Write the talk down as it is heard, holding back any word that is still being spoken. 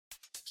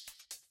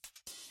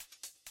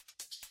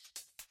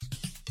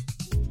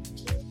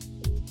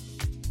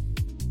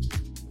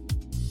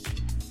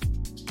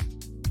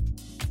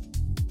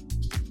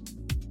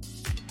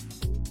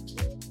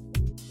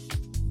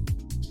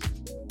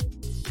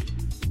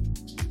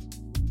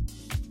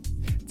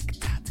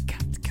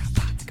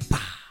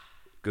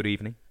Good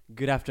evening.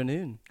 Good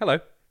afternoon. Hello.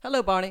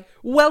 Hello, Barney.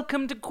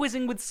 Welcome to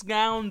Quizzing with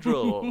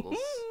Scoundrels.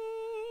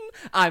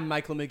 I'm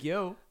Michael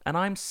McGeough. And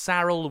I'm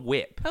Sarrel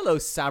Whip. Hello,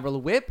 Sarrel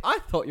Whip. I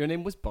thought your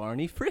name was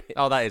Barney Fritz.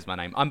 Oh, that is my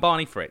name. I'm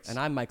Barney Fritz. And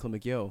I'm Michael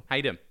McGeough. How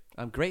you doing?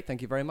 I'm great,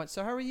 thank you very much.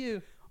 So how are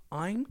you?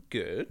 I'm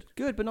good.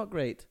 Good, but not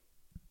great.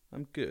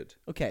 I'm good.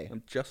 Okay.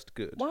 I'm just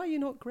good. Why are you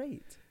not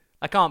great?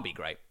 I can't be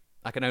great.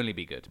 I can only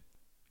be good.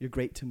 You're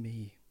great to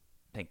me.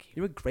 Thank you.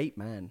 You're a great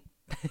man.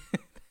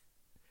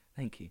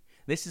 Thank you.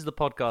 This is the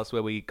podcast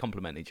where we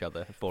compliment each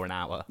other for an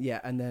hour. Yeah,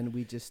 and then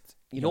we just,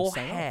 Your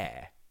sign off.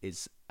 hair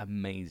is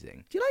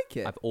amazing. Do you like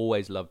it? I've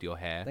always loved your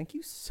hair. Thank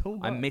you so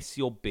much. I miss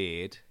your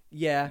beard.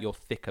 Yeah. Your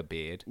thicker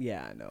beard.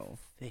 Yeah, I know.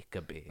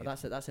 Thicker beard. Well,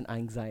 that's an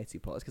anxiety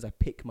plot. It's because I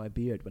pick my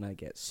beard when I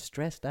get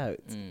stressed out.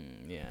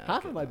 Yeah.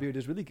 Half of my beard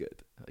is really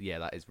good. Yeah,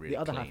 that is really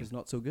The other clean. half is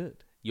not so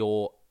good.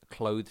 Your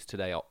clothes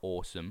today are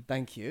awesome.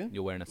 Thank you.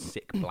 You're wearing a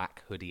sick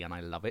black hoodie, and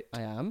I love it.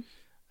 I am.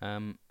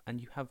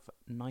 And you have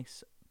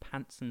nice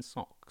pants and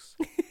socks.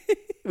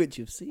 Which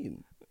you've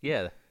seen.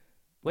 Yeah.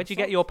 Where'd you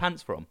get your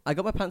pants from? I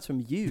got my pants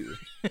from you.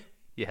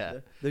 Yeah.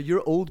 They're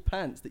your old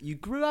pants that you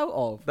grew out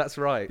of. That's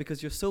right.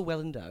 Because you're so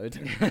well endowed.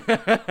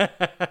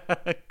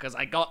 Because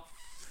I got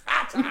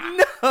fatter.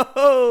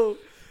 No!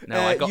 No,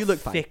 I got you look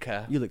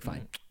thicker. Fine. You look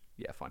fine.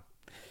 Yeah, fine.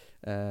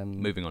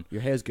 Moving on.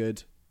 Your hair's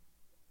good.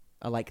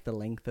 I like the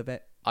length of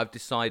it. I've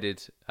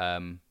decided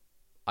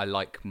I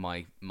like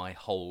my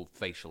whole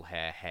facial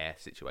hair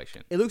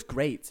situation. It looks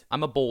great.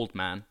 I'm a bald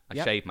man. I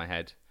Yep. shave my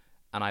head.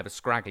 And I have a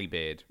scraggly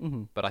beard.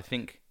 Mm-hmm. But I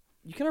think...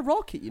 You kind of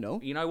rock it, you know?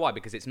 You know why?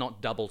 Because it's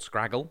not double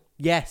scraggle.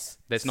 Yes.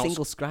 There's single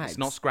not scrags. It's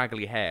not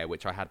scraggly hair,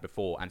 which I had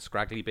before, and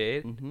scraggly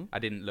beard. Mm-hmm. I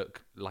didn't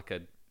look like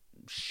a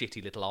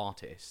shitty little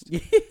artist.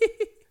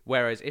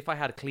 Whereas if I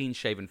had a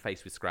clean-shaven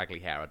face with scraggly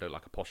hair, I'd look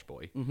like a posh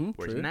boy.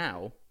 Whereas true.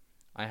 now,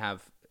 I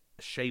have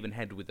a shaven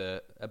head with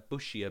a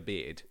bushier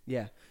beard.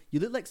 Yeah. You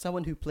look like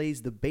someone who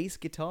plays the bass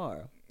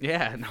guitar.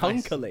 Yeah, nice.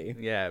 Funkily.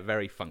 Yeah,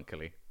 very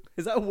funkily.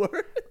 Is that a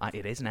word?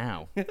 It is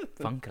now.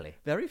 Funkily.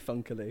 Very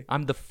funkily.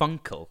 I'm the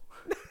funkle.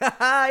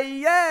 Yeah!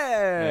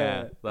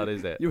 Yeah, that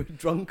is it. You're a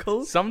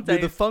drunkle. Some You're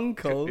days- the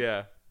funkle.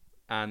 Yeah.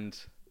 And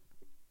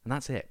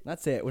that's it.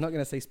 That's it. We're not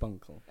going to say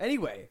spunkle.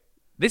 Anyway.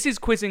 This is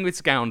Quizzing with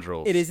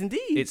Scoundrels. It is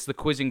indeed. It's the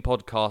quizzing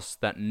podcast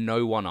that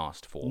no one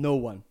asked for. No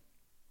one.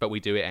 But we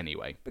do it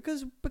anyway.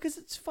 Because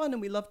it's fun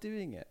and we love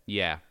doing it.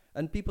 Yeah.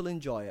 And people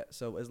enjoy it.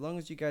 So as long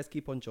as you guys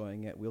keep on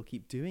enjoying it, we'll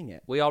keep doing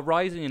it. We are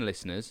rising in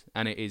listeners,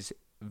 and it is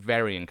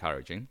very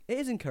encouraging. It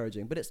is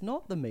encouraging, but it's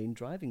not the main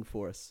driving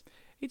force.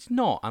 It's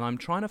not, and I'm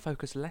trying to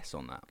focus less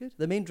on that. Good.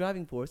 The main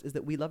driving force is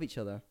that we love each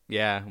other.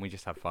 Yeah, and we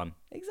just have fun.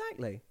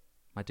 Exactly.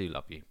 I do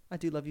love you. I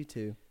do love you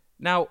too.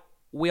 Now,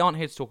 we aren't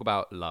here to talk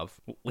about love.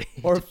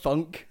 Or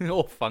funk.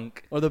 or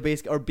funk. Or the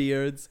basic, or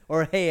beards.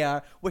 Or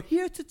hair. We're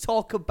here to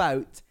talk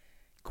about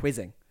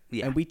quizzing.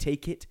 Yeah. And we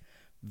take it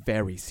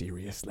very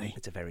seriously.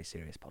 It's a very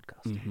serious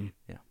podcast. Mm-hmm.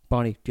 Yeah.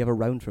 Barney, do you have a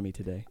round for me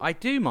today? I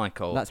do,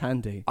 Michael. That's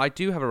handy. I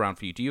do have a round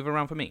for you. Do you have a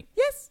round for me?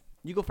 Yes.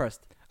 You go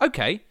first.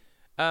 Okay.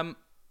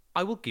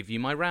 I will give you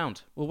my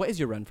round. Well, what is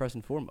your round first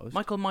and foremost?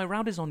 Michael, my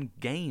round is on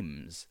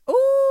games.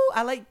 Oh,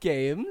 I like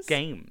games.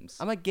 Games.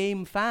 I'm a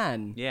game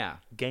fan. Yeah,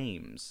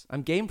 games.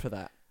 I'm game for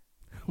that.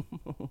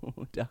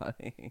 Oh,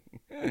 darling.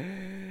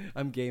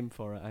 I'm game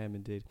for it. I am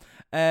indeed.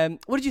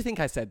 What did you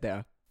think I said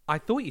there? I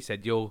thought you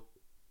said you're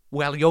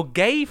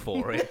gay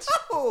for it.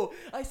 Oh,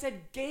 I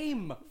said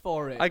game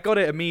for it. I got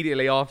it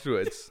immediately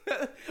afterwards.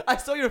 I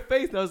saw your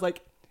face and I was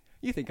like,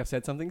 you think I've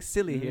said something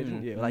silly here,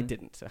 didn't you? Well, I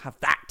didn't. So have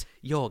that.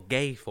 You're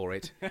gay for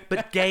it.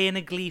 But gay in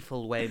a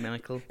gleeful way,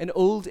 Michael. An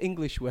old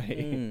English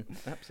way.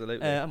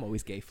 Absolutely. I'm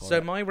always gay for it.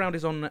 So my round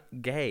is on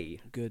gay.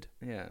 Good.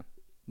 Yeah.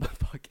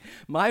 Fuck.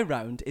 My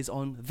round is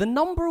on the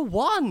number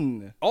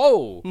one.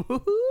 Oh!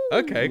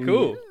 Okay,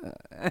 cool.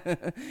 Yeah.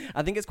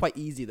 I think it's quite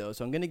easy though,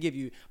 so I'm going to give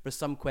you, for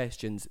some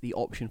questions, the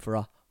option for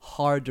a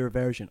harder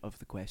version of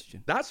the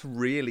question. That's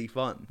really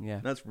fun. Yeah.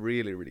 That's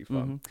really, really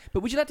fun.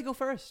 But would you like to go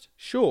first?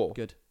 Sure.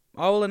 Good.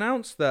 I will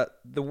announce that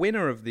the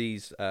winner of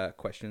these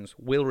questions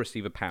will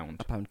receive a pound.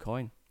 A pound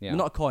coin. Yeah. Well,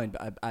 not a coin,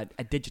 but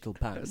a digital A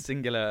pound.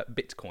 singular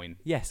Bitcoin.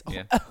 Yes.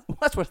 Yeah.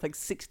 That's worth like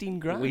 16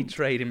 grand. We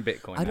trade in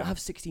Bitcoin. I don't now. have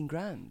 16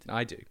 grand.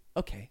 I do.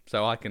 Okay.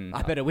 So I can...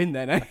 I better win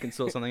then, eh? I can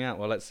sort something out.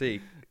 Well, let's see.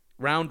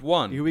 Round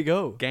one. Here we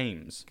go.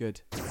 Games.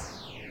 Good.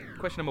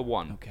 Question number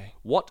one. Okay.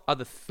 What are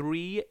the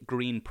 3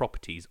 green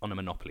properties on a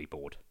Monopoly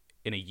board?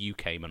 In a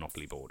UK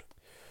Monopoly board.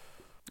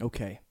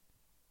 Okay.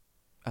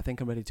 I think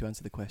I'm ready to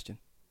answer the question.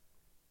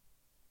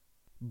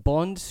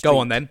 Bond Street. Go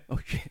on then.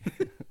 Okay.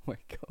 Oh my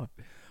God.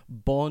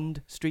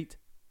 Bond Street,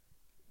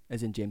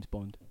 as in James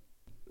Bond.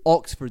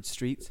 Oxford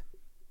Street,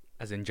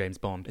 As in James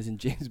Bond. as in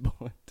James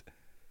Bond.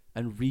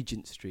 And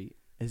Regent Street,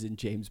 as in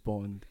James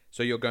Bond.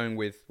 So you're going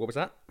with... What was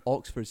that?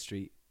 Oxford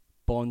Street,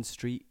 Bond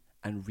Street,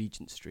 and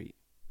Regent Street.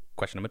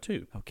 Question number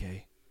 2.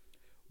 Okay.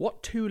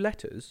 What 2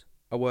 letters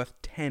are worth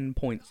 10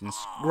 points in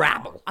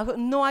Scrabble? I've got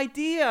no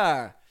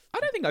idea. I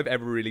don't think I've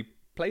ever really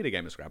played a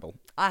game of Scrabble.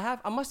 I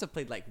must have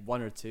played like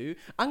 1 or 2.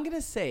 I'm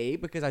gonna say,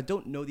 because I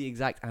don't know the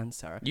exact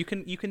answer. You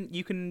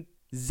can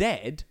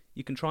Z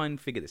You can try and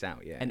figure this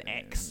out, yeah. and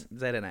X.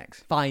 Z and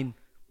X. Fine.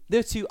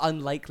 They're two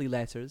unlikely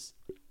letters.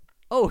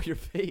 Oh, your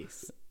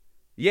face.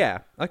 Yeah,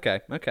 okay.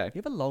 You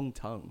have a long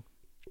tongue.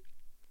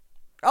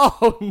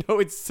 Oh, no,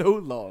 it's so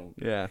long.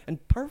 Yeah.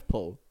 And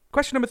purple.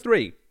 Question number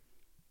 3.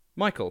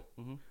 Michael,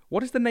 Mm-hmm.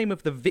 what is the name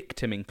of the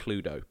victim in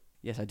Cluedo?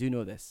 Yes, I do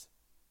know this.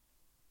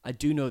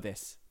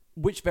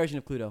 Which version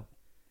of Cluedo?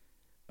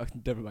 Oh,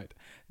 never mind.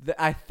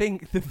 I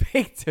think the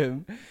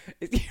victim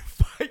is...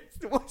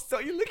 What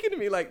are you looking at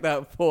me like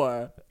that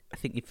for? I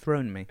think you've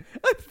thrown me.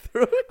 I'm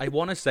throwing... I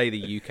want to say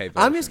the UK version.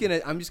 I'm just gonna,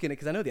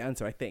 because I know the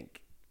answer, I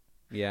think.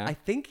 Yeah? I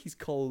think he's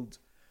called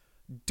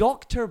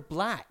Dr.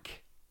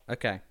 Black.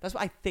 Okay. That's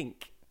what I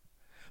think.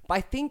 But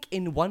I think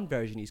in one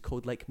version he's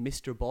called like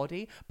Mr.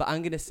 Body, but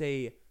I'm going to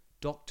say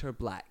Dr.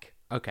 Black.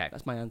 Okay.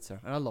 That's my answer,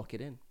 and I'll lock it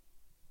in.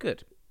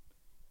 Good.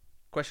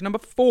 Question number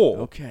 4.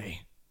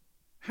 Okay.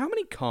 How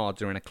many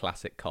cards are in a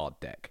classic card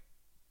deck?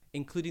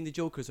 Including the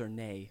jokers or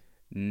nay?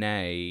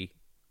 Nay.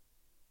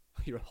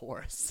 You're a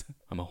horse.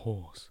 I'm a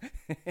horse.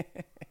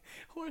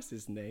 Horse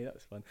is nay, that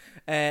was fun.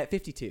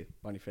 52,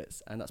 Barney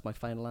Fritz, and that's my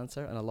final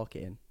answer, and I'll lock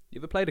it in. You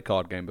ever played a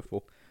card game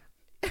before?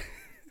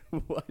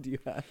 Why do you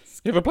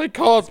ask? You ever played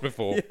cards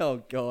before? Yeah,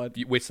 oh, God.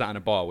 We're sat in a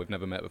bar. We've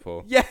never met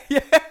before. Yeah.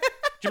 Do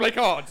you play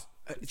cards?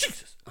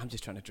 Jesus. I'm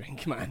just trying to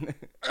drink, man.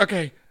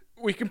 Okay,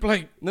 we can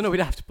play No, we'd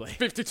have to play.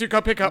 52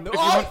 card pickup. No,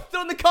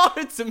 throwing the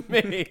cards at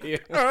me.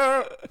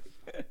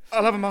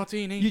 I'll have a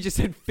martini. You just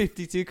said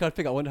 52 card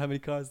pick. I wonder how many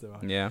cards there are.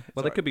 Yeah,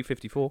 well, Sorry. there could be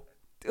 54.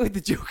 With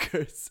the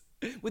jokers.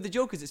 With the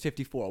jokers, it's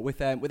 54.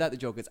 Without the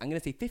jokers, I'm going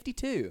to say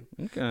 52.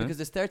 Okay. Because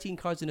there's 13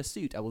 cards in a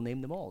suit. I will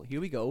name them all.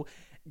 Here we go.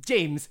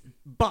 James,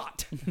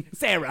 Bart,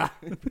 Sarah.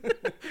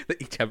 They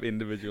each have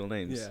individual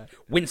names. Yeah.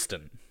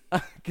 Winston.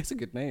 Guess a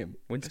good name.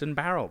 Winston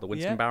Barrel. The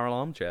Winston Yeah. Barrel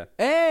armchair.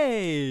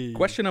 Hey!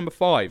 Question number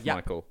 5, Yeah.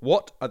 Michael.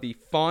 What are the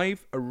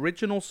 5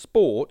 original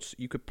sports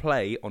you could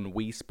play on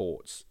Wii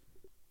Sports?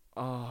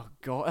 Oh,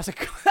 God.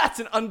 That's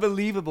an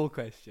unbelievable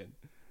question.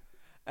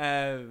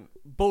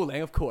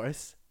 Bowling, of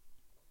course.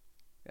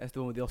 That's the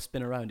one where they all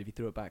spin around if you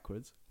throw it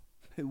backwards.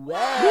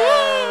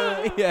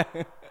 Whoa! Yeah.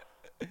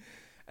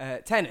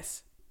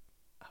 Tennis.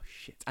 Oh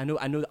shit! I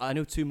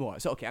know 2 more.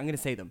 So okay, I'm gonna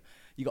say them.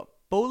 You got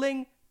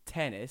bowling,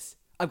 tennis.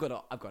 I've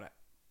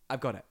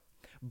got it.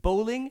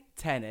 Bowling,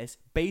 tennis,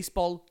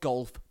 baseball,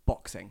 golf,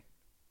 boxing.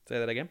 Say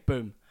that again.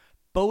 Boom.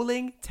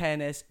 Bowling,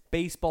 tennis,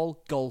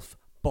 baseball, golf,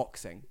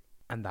 boxing.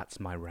 And that's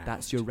my round.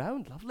 That's your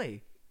round.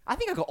 Lovely. I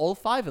think I got all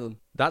 5 of them.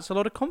 That's a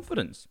lot of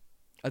confidence.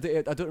 I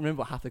don't remember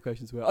what half the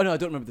questions were. Oh no, I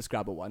don't remember the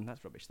Scrabble one.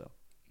 That's rubbish though.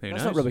 Who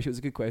That's knows? not rubbish. It was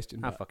a good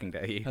question. How but fucking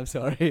dare you? I'm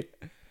sorry.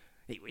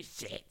 It was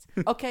shit.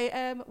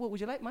 Okay. What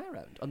would you like my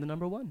round on the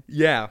number 1?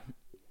 Yeah.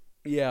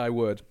 Yeah, I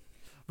would.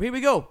 Here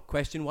we go.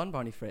 Question 1,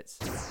 Barney Fritz.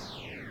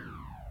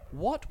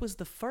 What was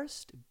the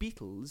first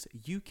Beatles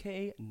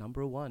UK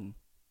number 1?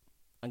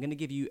 I'm going to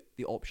give you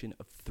the option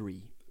of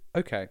 3.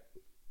 Okay.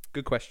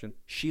 Good question.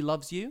 She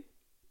Loves You,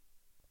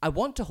 I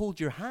Want to Hold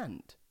Your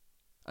Hand,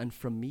 and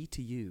From Me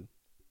to You.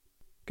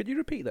 Could you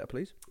repeat that,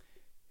 please?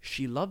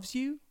 She Loves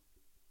You,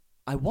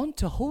 I Want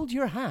to Hold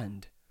Your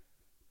Hand,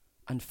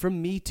 and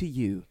From Me to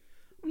You.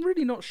 I'm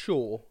really not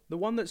sure. The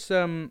one that's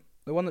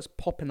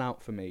popping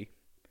out for me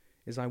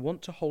is I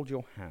Want to Hold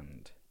Your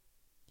Hand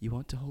You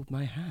want to hold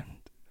my hand?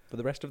 for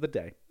the rest of the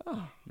day.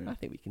 Oh, Yeah. I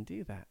think we can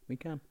do that. We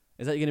can.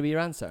 Is that going to be your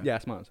answer? Yeah,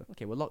 that's my answer.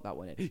 Okay, we'll lock that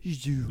one in.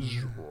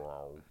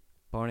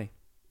 Barney,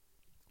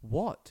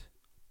 what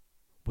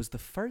was the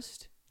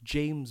first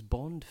James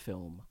Bond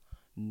film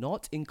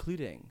not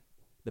including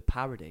the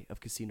parody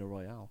of Casino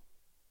Royale?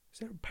 Is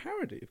there a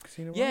parody of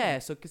Casino Royale? Yeah,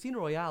 so Casino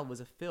Royale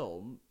was a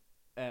film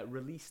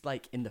released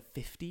like in the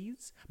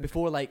 50s,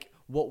 before like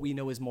what we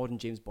know as modern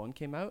James Bond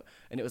came out,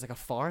 and it was like a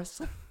farce.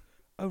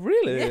 Oh,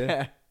 really?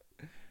 Yeah.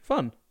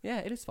 Fun. Yeah,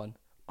 it is fun.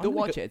 I'm Don't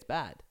gonna watch go- it, it's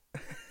bad.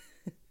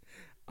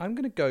 I'm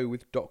going to go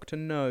with Dr.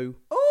 No.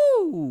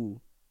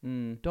 Oh!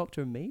 Mm.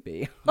 Dr.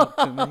 Maybe.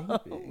 Dr. Maybe.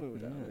 Oh,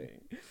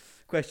 darling.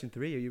 Question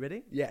 3, are you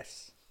ready?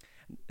 Yes.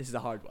 This is a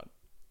hard one.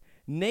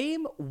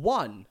 Name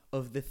one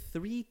of the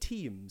 3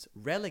 teams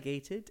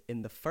relegated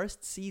in the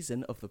first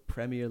season of the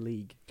Premier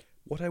League.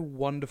 What a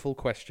wonderful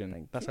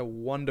question. That's you. a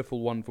wonderful,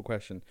 wonderful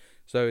question.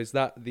 So is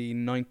that the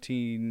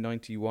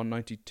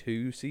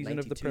 1991-92 season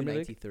of the Premier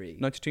League? 93.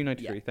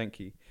 92-93, Yeah. thank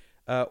you.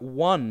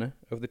 One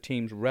of the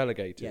teams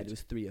relegated. Yeah, there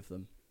was 3 of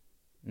them.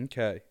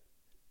 Okay.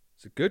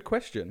 It's a good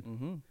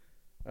question.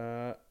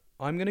 Mm-hmm.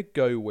 I'm going to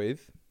go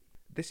with...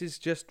 This is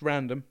just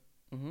random,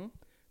 Mm-hmm.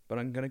 but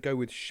I'm going to go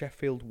with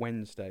Sheffield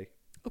Wednesday.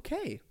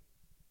 Okay.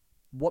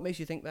 What makes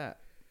you think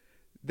that?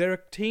 They're a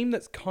team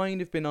that's kind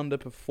of been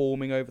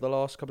underperforming over the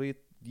last couple of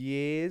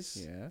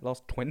years. Yeah.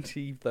 Last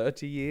 20,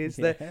 30 years.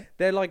 Yeah.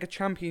 They're like a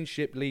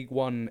Championship League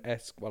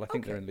One-esque. Well, I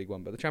think they're in League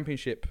One, but the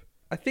Championship...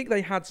 I think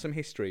they had some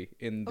history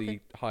in the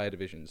higher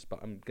divisions, but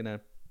I'm going to...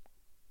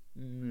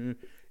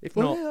 if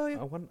Well, not, yeah.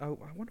 I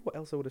wonder what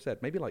else I would have said.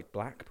 Maybe like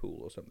Blackpool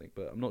or something,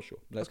 but I'm not sure.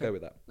 Let's Okay. go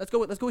with that. Let's go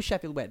with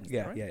Sheffield Wednesday.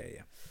 Yeah, all right?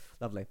 yeah.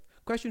 Lovely.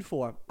 Question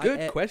 4.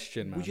 Good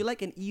question, man. Would you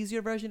like an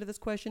easier version of this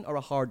question or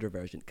a harder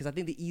version? Because I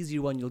think the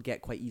easier one you'll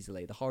get quite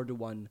easily. The harder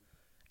one,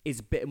 is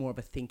a bit more of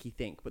a thinky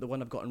think, but the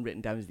one I've gotten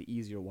written down is the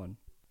easier one.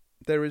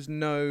 There is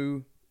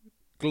no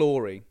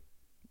glory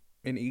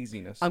in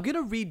easiness. I'm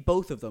gonna read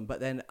both of them, but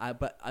then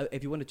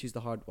if you want to choose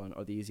the hard one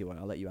or the easy one,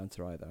 I'll let you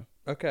answer either.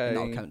 Okay. And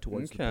that'll count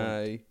towards the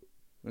point.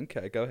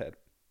 Okay, go ahead.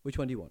 Which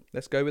one do you want?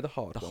 Let's go with the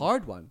hard one. The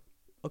hard one.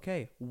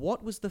 Okay.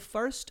 What was the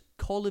first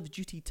Call of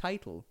Duty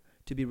title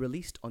to be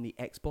released on the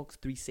Xbox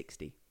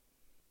 360?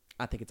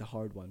 I think it's a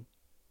hard one.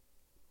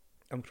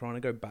 I'm trying to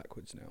go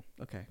backwards now.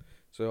 Okay.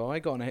 So I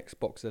got an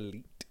Xbox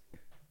Elite.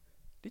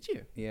 Did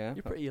you? Yeah.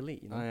 You're pretty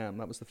elite, you know. I am.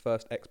 That was the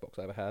first Xbox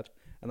I ever had.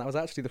 And that was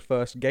actually the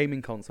first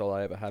gaming console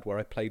I ever had where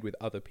I played with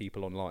other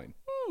people online.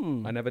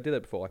 I never did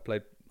it before. I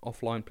played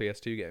offline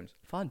PS2 games.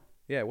 Fun.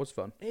 Yeah, it was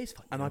fun. It is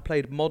fun. And I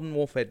played Modern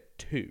Warfare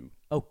 2.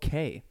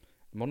 Okay.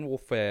 Modern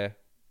Warfare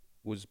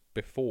was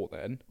before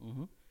then.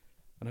 Mm-hmm.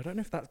 And I don't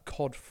know if that's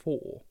COD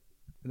 4.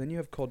 And then you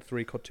have COD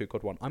 3, COD 2,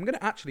 COD 1. I'm going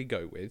to actually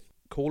go with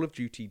Call of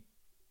Duty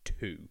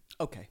 2.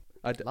 Okay.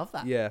 Love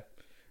that. Yeah.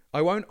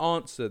 I won't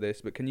answer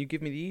this, but can you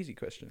give me the easy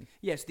question?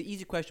 Yes, the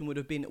easy question would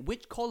have been,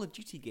 which Call of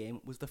Duty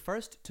game was the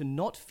first to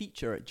not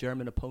feature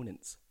German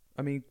opponents?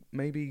 I mean,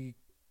 maybe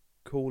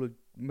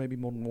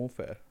Modern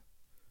Warfare.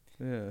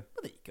 Yeah.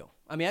 Well, there you go.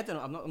 I mean, I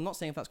don't know. I'm not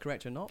saying if that's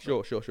correct or not.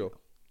 Sure.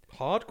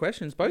 Hard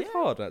questions. Both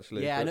hard,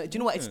 actually. Yeah, I know. Do you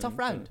know what? It's a tough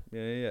round.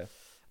 Yeah.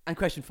 And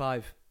question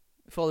 5,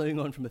 following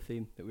on from a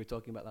theme that we were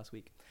talking about last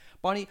week.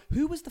 Barney,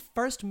 who was the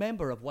first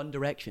member of One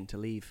Direction to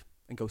leave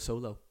and go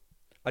solo?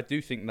 I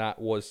do think that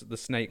was the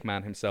Snake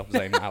Man himself,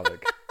 Zayn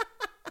Malik.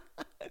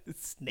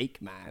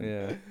 Snake Man.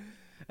 Yeah.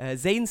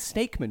 Zayn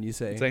Snakeman, you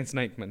say? Zayn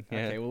Snakeman,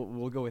 yeah. Okay,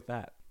 we'll go with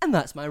that. And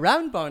that's my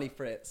round, Barney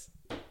Fritz.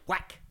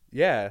 Whack.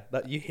 Yeah,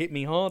 that you hit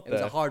me hard there. It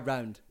was a hard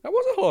round. That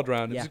was a hard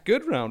round. It Yeah. was a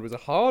good round. It was a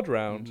hard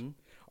round. Mm-hmm.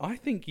 I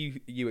think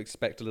you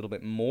expect a little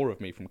bit more of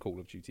me from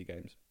Call of Duty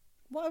games.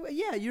 Well,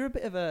 yeah, you're a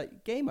bit of a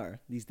gamer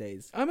these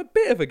days. I'm a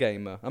bit of a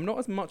gamer. I'm not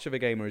as much of a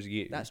gamer as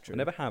you. That's true. I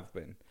never have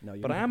been. No,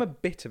 you're but I not. am a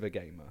bit of a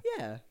gamer.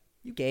 Yeah,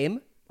 you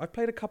game. I've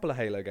played a couple of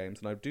Halo games,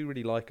 and I do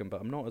really like them, but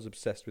I'm not as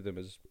obsessed with them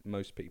as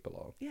most people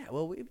are. Yeah,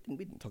 well, we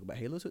didn't talk about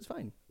Halo, so it's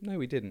fine. No,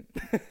 we didn't.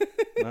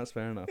 That's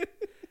fair enough.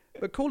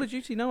 But Call of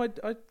Duty, no,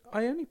 I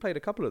only played a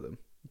couple of them.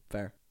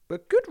 Fair.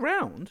 But good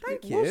round.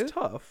 Thank it you. was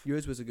tough.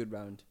 Yours was a good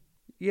round.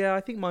 Yeah,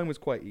 I think mine was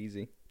quite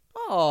easy.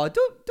 Oh,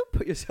 don't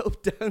put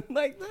yourself down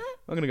like that.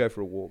 I'm going to go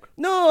for a walk.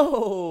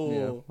 No.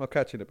 Yeah, I'll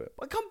catch you in a bit.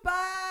 Well, come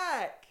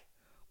back.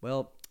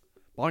 Well,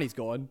 Barney's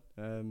gone.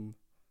 I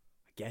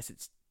guess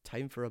it's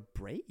time for a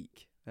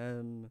break.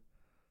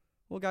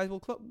 Well, guys, we're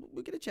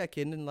gonna check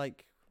in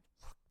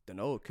don't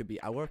know. It could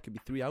be hour, it could be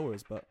 3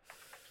 hours, but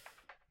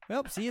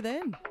well, see you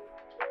then.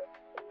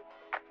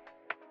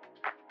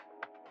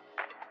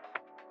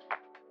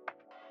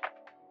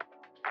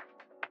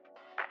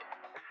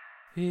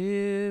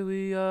 Here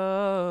we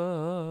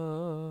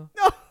are.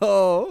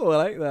 Oh, I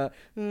like that.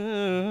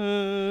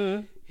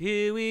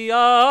 Here we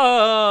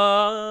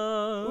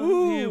are.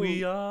 Ooh. Here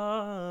we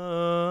are.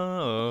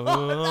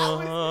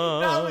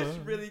 that was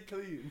really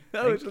clean.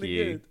 That was really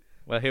good.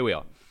 Well, here we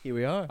are. Here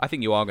we are. I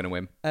think you are going to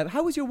win.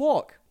 How was your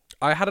walk?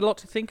 I had a lot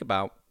to think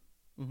about.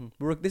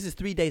 Mm-hmm. This is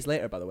 3 days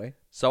later, by the way.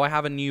 So I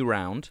have a new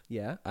round.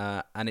 Yeah.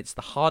 And it's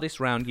the hardest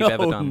round you've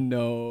ever done.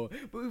 No.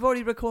 But we've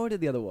already recorded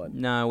the other one.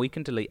 No, we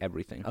can delete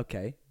everything.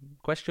 Okay.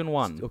 Question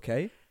 1.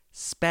 Okay.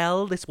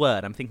 Spell this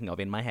word I'm thinking of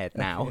in my head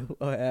now.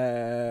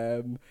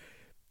 RHETORIC,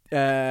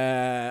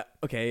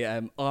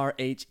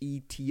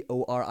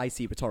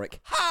 rhetoric.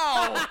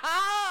 How?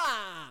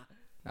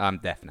 I'm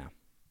deaf now.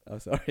 Oh,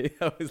 sorry.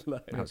 That was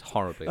loud. That was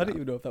horribly I loud. don't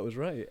even know if that was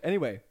right.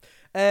 Anyway.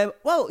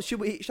 Well, shall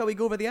we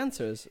go over the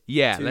answers?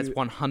 Yeah, let's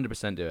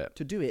 100% do it.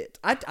 To do it.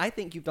 I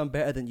think you've done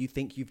better than you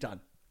think you've done.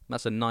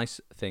 That's a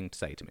nice thing to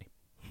say to me.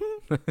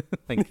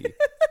 Thank you.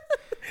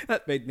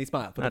 That made me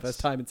smile for the first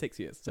time in 6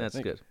 years. So That's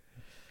good.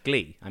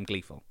 Glee. I'm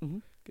gleeful. Mm-hmm.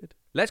 Good.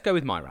 Let's go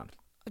with my round.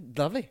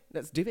 Lovely.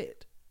 Let's do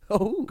it.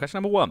 Oh. Question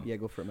number 1. Yeah,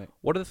 go for it, mate.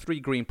 What are the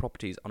 3 green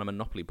properties on a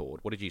Monopoly board?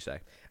 What did you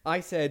say? I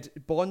said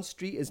Bond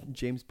Street is in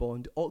James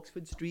Bond,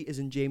 Oxford Street is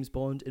in James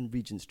Bond, and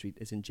Regent Street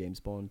is in James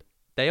Bond.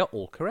 They are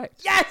all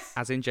correct. Yes!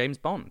 As in James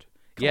Bond.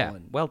 Come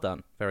on. Well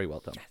done. Very well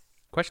done. Yes.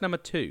 Question number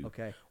 2.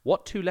 Okay.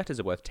 What 2 letters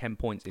are worth 10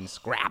 points in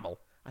Scrabble?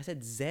 I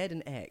said Z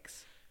and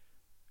X.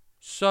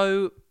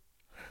 So,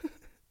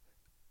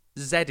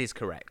 Z is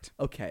correct.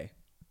 Okay.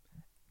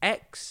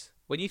 X,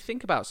 when you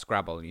think about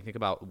Scrabble and you think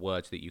about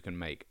words that you can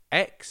make,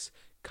 X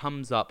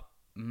comes up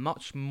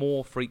much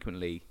more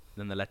frequently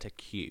than the letter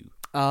Q.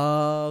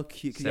 Oh,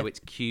 Q. So it's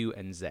Q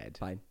and Z.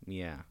 Fine.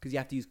 Yeah. Because you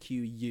have to use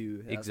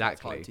QU.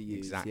 Exactly. Hard to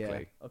use. Exactly.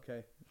 Yeah.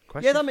 Okay.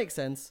 Question, Yeah, that makes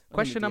sense.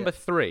 Question number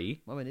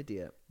 3. I'm an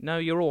idiot. No,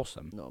 you're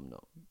awesome. No, I'm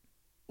not.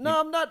 No,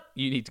 I'm not.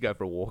 You need to go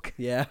for a walk.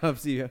 Yeah, I'll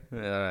see you. All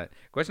right.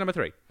 Question number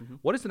 3.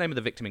 What is the name of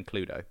the victim in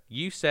Cluedo?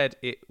 You said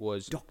it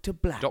was Dr.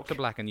 Black. Dr.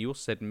 Black, and you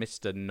also said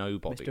Mr.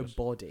 Nobody. Mr.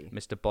 Body.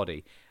 Mr.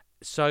 Body.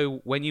 So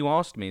when you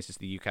asked me, is this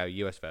the UK or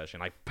US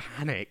version, I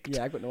panicked.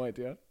 Yeah, I got no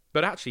idea.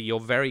 But actually, you're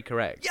very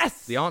correct.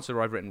 Yes! The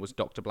answer I've written was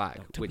Dr. Black,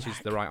 Dr. which is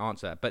Black. the right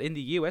answer. But in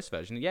the US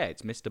version, yeah,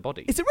 it's Mr.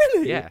 Body. Is it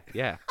really? Yeah,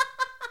 yeah.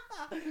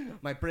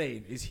 My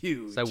brain is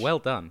huge. So well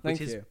done. Thank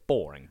which is you.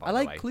 boring, by I the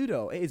way. like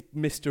Cluedo. It is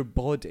Mr.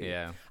 Body.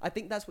 Yeah. I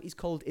think that's what he's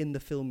called in the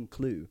film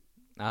Clue.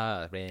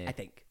 Ah, yeah. I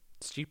think.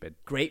 Stupid.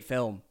 Great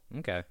film.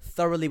 Okay.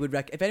 Thoroughly would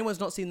recommend. If anyone's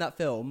not seen that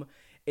film,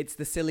 it's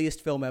the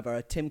silliest film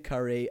ever. Tim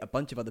Curry, a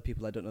bunch of other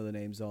people I don't know the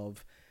names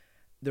of.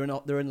 They've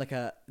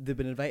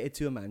been invited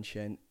to a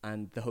mansion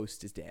and the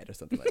host is dead or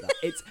something like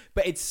that.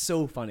 But it's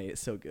so funny.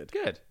 It's so good.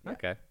 Good. Yeah.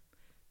 Okay.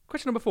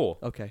 Question number 4.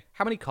 Okay.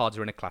 How many cards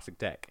are in a classic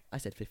deck? I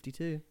said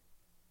 52.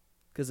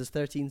 Because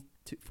there's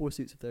 4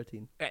 suits of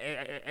 13.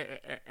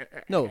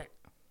 No.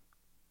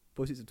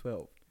 4 suits of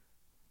 12.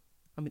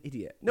 I'm an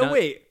idiot. No,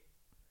 wait.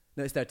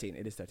 No, it's 13.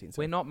 It is 13.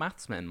 Sorry. We're not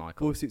maths men,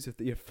 Michael. 4 suits of...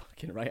 You're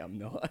fucking right, I'm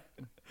not.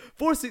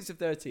 4 suits of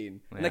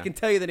 13. And I Yeah. can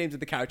tell you the names of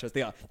the characters.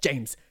 They are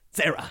James,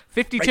 Sarah.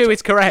 52 Rachel.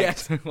 is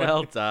correct. Yes.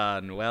 Well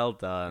done. Well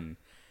done.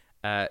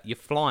 You're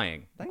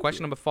flying. Thank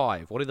Question you. number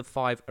 5. What are the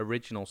 5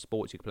 original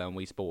sports you can play on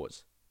Wii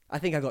Sports? I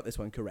think I got this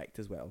one correct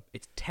as well.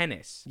 It's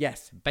tennis,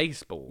 Yes.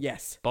 baseball,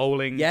 Yes.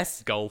 bowling,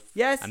 Yes. golf,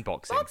 Yes. and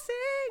boxing.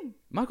 Boxing!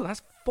 Michael,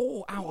 that's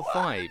 4 out of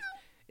 5.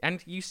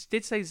 And you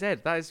did say Z.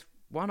 That is...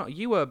 Why not?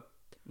 You were...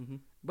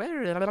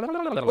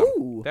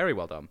 Ooh. Very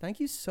well done. Thank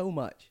you so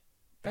much.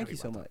 Thank Very you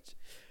so well much.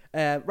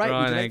 Right, would you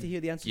Right, like to hear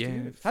the answers yeah, to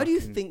yours? How do you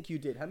fucking- think you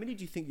did? How many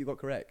do you think you got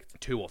correct?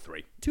 2 or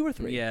 3. 2 or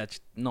 3? Yeah,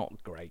 just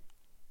not great.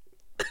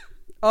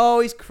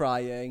 Oh, he's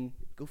crying.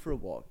 Go for a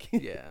walk.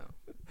 Yeah.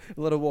 A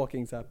lot of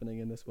walking's happening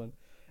in this one.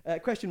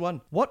 Question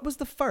 1. What was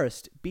the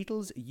first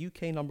Beatles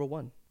UK number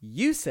 1?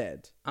 You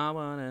said... I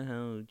wanna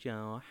hold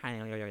your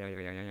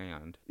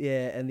hand.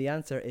 Yeah, and the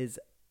answer is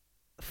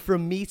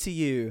From Me to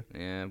You.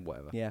 Yeah,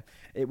 whatever. Yeah,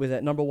 it was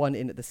at number 1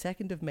 in the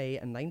 2nd of May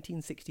in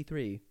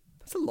 1963.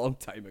 That's a long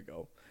time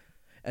ago.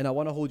 And I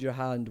Want to Hold Your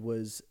Hand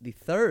was the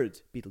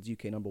 3rd Beatles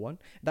UK number 1.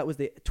 That was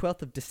the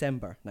 12th of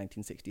December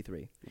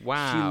 1963.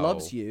 Wow. She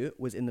Loves You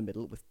was in the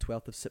middle with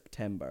 12th of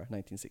September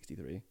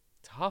 1963.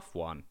 Tough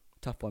one.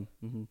 Tough one.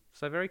 Mm-hmm.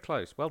 So very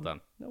close. Well done.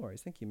 No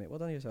worries. Thank you, mate. Well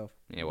done yourself.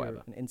 Yeah, whatever.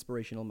 You're an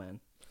inspirational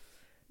man.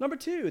 Number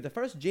 2, the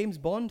first James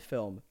Bond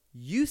film.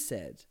 You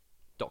said...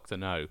 Doctor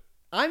No.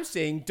 I'm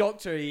saying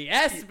Dr.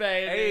 Yes,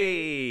 baby!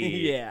 Hey.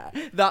 Yeah,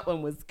 that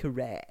one was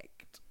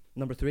correct.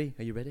 Number 3,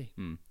 are you ready?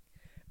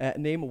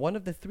 Name one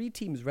of the 3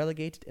 teams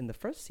relegated in the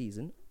first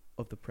season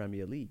of the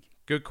Premier League.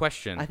 Good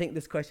question. I think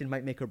this question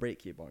might make or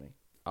break you, Barney.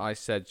 I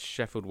said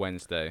Sheffield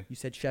Wednesday. You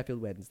said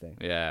Sheffield Wednesday.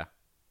 Yeah.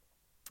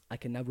 I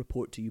can now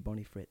report to you,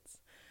 Barney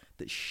Fritz,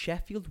 that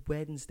Sheffield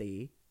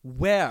Wednesday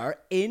were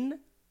in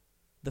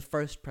the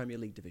first Premier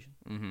League division.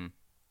 Mm-hmm.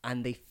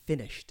 And they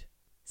finished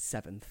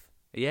 7th.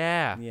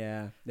 Yeah.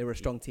 Yeah, they were a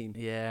strong team.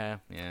 Yeah.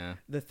 Yeah.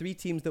 The 3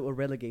 teams that were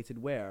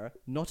relegated were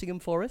Nottingham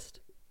Forest,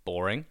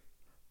 Boring.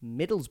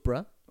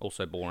 Middlesbrough,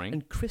 Also boring.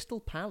 and Crystal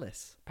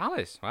Palace.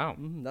 Palace. Wow.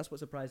 That's what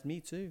surprised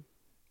me too.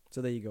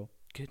 So there you go.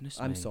 Goodness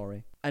I'm me.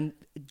 sorry. And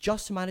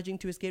just managing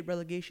to escape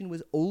relegation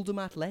was Oldham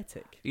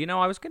Athletic. You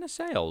know, I was going to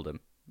say Oldham.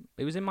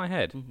 It was in my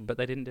head, Mhm. but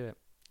they didn't do it.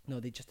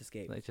 No, they just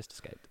escaped. They just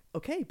escaped.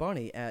 Okay,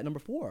 Barney, number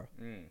 4.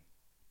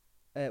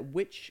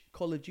 Which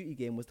Call of Duty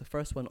game was the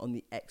first one on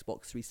the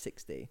Xbox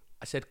 360?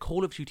 I said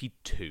Call of Duty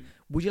 2.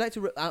 Would you like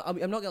to... I'm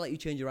not going to let you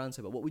change your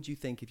answer, but what would you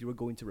think if you were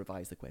going to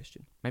revise the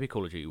question? Maybe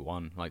Call of Duty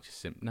 1. Like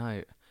just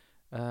no.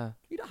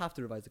 You don't have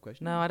to revise the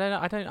question. No, I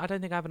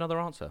don't think I have another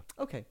answer.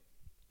 Okay.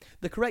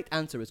 The correct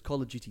answer is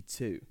Call of Duty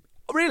 2.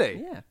 Oh,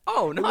 really? Yeah.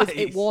 Oh, nice.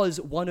 It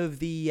was one of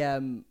the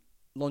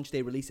launch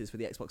day releases for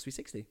the Xbox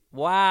 360.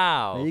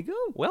 Wow. There you go.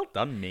 Well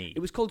done, me. It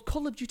was called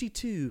Call of Duty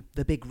 2,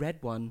 the big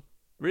red one.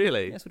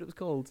 Really? That's what it was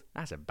called.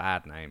 That's a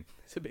bad name.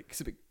 It's a bit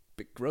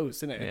gross,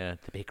 isn't it? Yeah,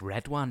 the big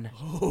red one.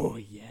 Oh,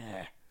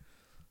 yeah.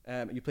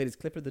 You played as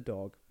Clipper the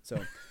dog. So,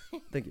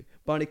 thank you.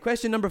 Barney,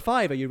 question number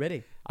 5. Are you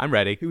ready? I'm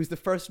ready. Who was the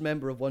first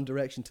member of One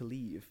Direction to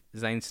leave?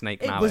 Zayn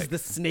Snake It Malik. was the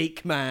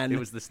Snake Man. It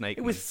was the Snake.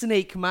 It was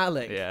Snake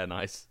Malik. Yeah,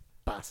 nice.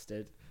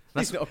 Bastard.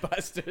 He's not a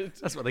bastard.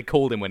 That's what they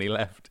called him when he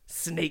left.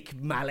 Snake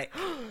Malik.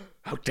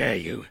 How dare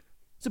you?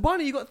 So,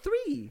 Barney, you got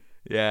 3.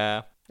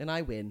 Yeah, And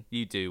I win.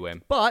 you do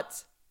win.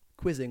 But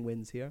quizzing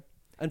wins here.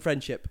 And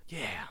friendship.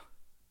 Yeah.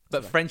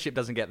 But friendship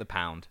doesn't get the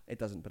pound. It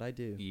doesn't, but I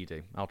do. You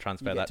do. I'll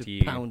transfer You get that to to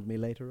you pound me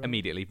later on.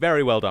 immediately.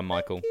 Very well done,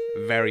 Michael.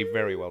 Very,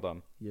 very well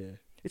done. Yeah.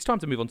 It's time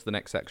to move on to the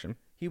next section.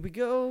 Here we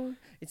go.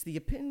 It's the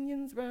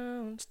opinions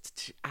round.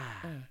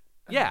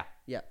 Yeah.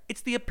 Yeah.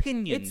 It's the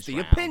opinions It's the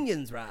round.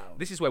 opinions round.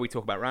 This is where we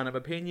talk about random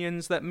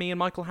opinions that me and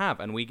Michael have,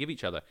 and we give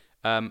each other.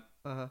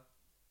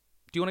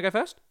 Do you want to go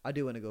first? I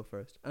do want to go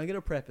first. I'm going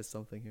to preface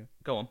something here.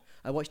 Go on.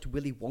 I watched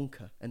Willy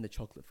Wonka and the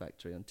Chocolate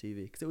Factory on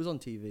TV because it was on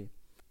TV.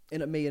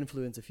 And it may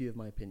influence a few of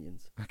my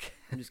opinions. Okay.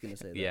 I'm just going to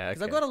say that. Yeah,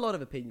 Because okay. I've got a lot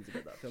of opinions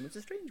about that film. It's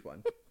a strange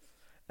one.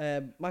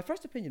 My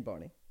first opinion,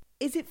 Barney.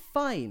 Is it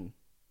fine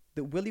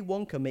that Willy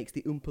Wonka makes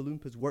the Oompa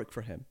Loompas work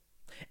for him?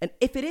 And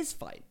if it is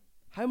fine,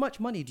 how much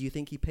money do you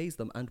think he pays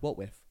them and what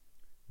with?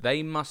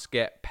 They must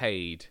get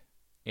paid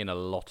in a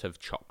lot of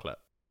chocolate.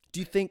 Do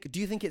you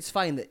think it's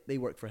fine that they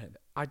work for him?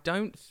 I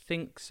don't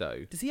think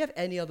so. Does he have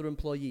any other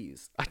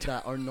employees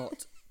that are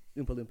not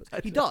Oompa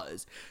Loompas. He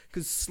does,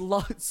 because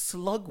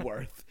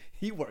Slugworth,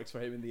 he works for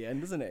him in the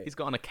end, doesn't he? He's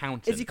got an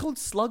accountant. Is he called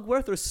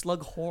Slugworth or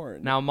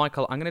Slughorn? Now,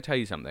 Michael, I'm going to tell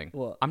you something.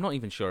 What? I'm not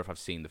even sure if I've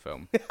seen the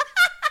film.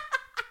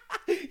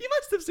 You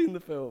must have seen the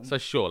film. So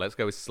sure, let's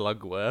go with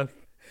Slugworth.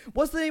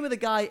 What's the name of the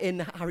guy in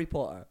Harry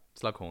Potter?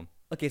 Slughorn.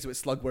 Okay, so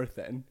it's Slugworth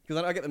then,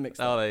 because I get them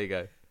mixed Oh, up. there you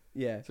go.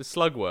 Yeah. So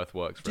Slugworth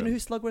works for Do you know who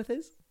Slugworth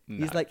is? No.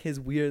 He's like his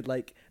weird,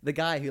 like, the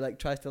guy who like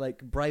tries to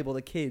like bribe all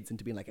the kids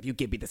into being like, if you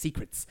give me the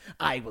secrets,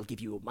 I will give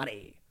you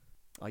money.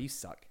 Oh, you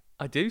suck.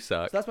 I do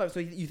suck. So that's why.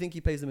 So you think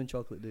he pays them in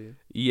chocolate, do you?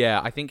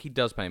 Yeah, I think he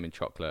does pay him in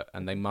chocolate,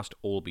 and they must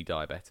all be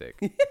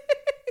diabetic.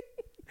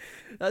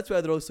 That's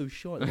why they're all so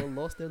short. They all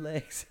lost their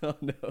legs. Oh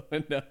no,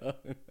 no.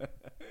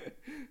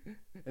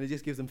 And he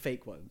just gives them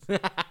fake ones.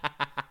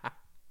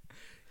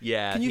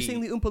 Yeah. Can you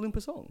sing the Oompa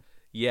Loompa song?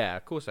 Yeah,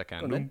 of course I can.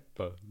 Go on, then.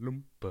 Loompa,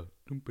 loompa,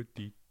 loompa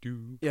dee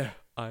doo. Yeah.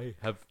 I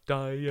have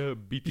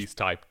diabetes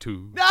type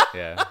 2.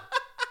 Yeah.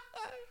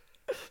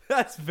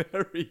 That's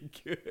very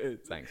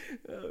good. Thanks.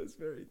 That was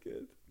very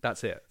good.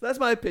 That's it. So that's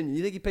my opinion.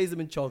 You think he pays them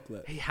in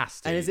chocolate? He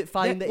has to. And is it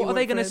fine that he what are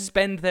they worked for going to him?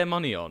 spend their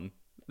money on?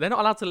 They're not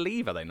allowed to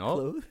leave, are they not?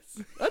 Clothes?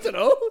 I don't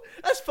know.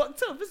 That's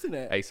fucked up, isn't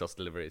it? ASOS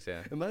deliveries,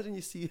 yeah. Imagine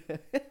you see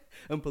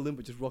Oompa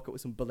Loompa just rock up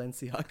with some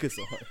Balenciagas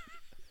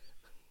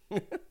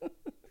on.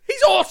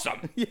 He's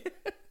awesome! Yeah.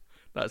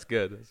 That's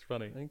good. That's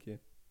funny. Thank you.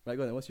 Right,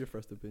 go on then. What's your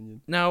first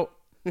opinion? Now,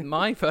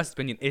 my first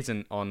opinion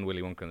isn't on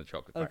Willy Wonka and the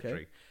Chocolate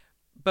Factory,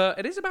 but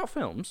it is about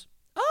films.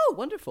 Oh,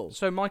 wonderful.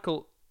 So,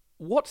 Michael,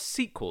 what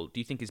sequel do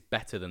you think is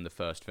better than the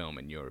first film,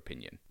 in your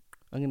opinion?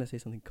 I'm going to say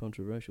something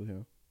controversial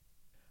here.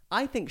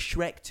 I think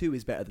Shrek 2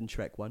 is better than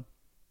Shrek 1.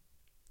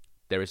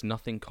 There is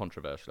nothing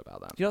controversial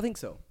about that. Do you not think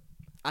so?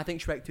 I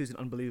think Shrek 2 is an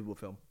unbelievable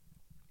film.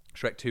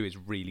 Shrek 2 is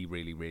really,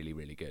 really, really,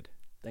 really good.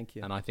 Thank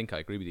you. And I think I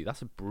agree with you.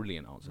 That's a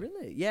brilliant answer.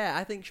 Really? Yeah,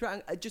 I think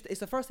Shrek... it's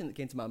the first thing that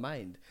came to my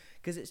mind.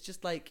 Because it's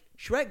just like...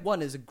 Shrek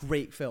 1 is a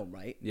great film,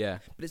 right? Yeah.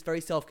 But it's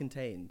very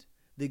self-contained.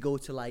 They go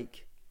to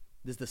like...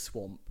 There's the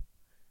swamp.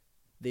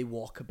 They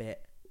walk a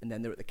bit. And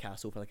then they're at the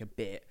castle for like a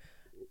bit.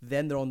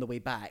 Then they're on the way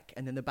back.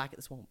 And then they're back at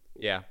the swamp.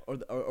 Yeah. Or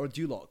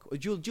Duloc. Or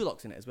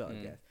Duloc's in it as well, I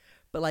guess.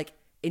 But like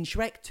in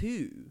Shrek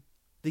 2...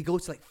 They go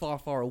to like far,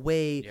 far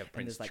away, Yeah, and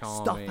Prince there's like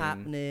Charming. stuff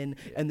happening,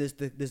 and there's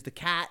the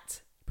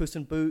cat, Puss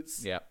in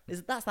Boots. Yeah.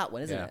 That's that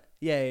one, isn't Yeah.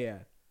 it? Yeah.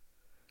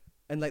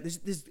 And like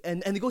there's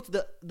and they go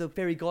to the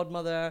fairy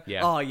godmother.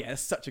 Yeah. Oh yeah,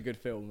 it's such a good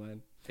film,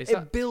 man. Is It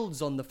that-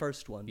 builds on the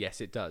first one. Yes,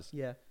 it does.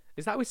 Yeah.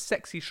 Is that with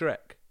Sexy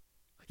Shrek?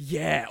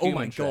 Yeah. Oh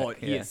my Human Shrek, god,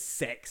 he yeah. is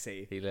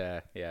sexy.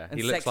 Yeah. And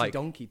He looks Sexy like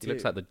Donkey, He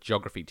looks too. like the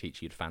geography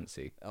teacher you'd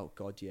fancy. Oh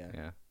god, yeah.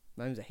 Yeah.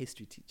 Mine was a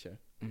history teacher.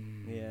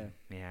 Yeah.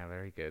 Yeah,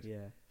 very good.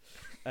 Yeah.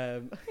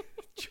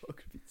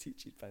 Geography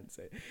teacher,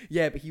 fancy.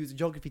 Yeah, but he was a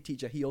geography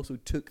teacher. He also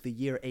took the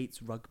year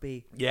 8's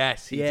rugby.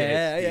 Yes, he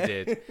Yeah, did. yeah. He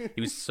did.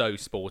 He was so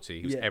sporty.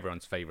 He was Yeah.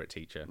 everyone's favourite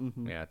teacher.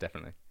 Yeah,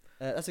 definitely.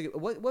 That's a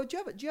good. What do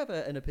you have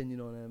an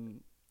opinion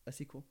on a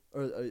sequel,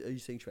 or are you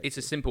saying Shrek? It's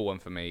a simple one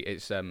for me.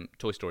 It's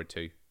Toy Story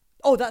 2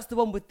 Oh, that's the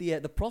one with the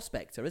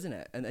prospector, isn't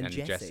it? And and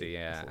Jessie. Jessie,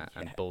 yeah,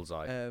 and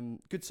Bullseye.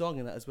 Good song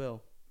in that as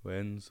well.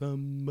 When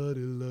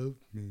somebody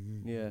loved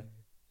me, Yeah,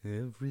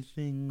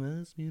 everything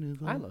was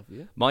beautiful. I love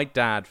you. My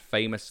dad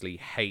famously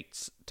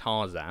hates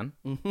Tarzan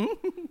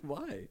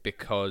Why?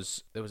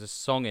 because there was a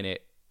song in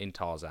it in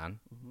Tarzan.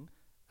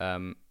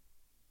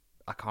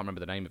 I can't remember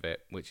the name of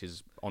it, which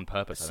is on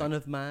purpose. I Son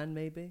think. of Man,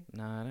 maybe.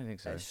 No, I don't think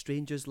so.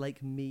 Strangers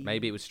Like Me.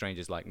 Maybe it was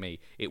Strangers Like Me.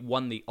 It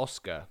won the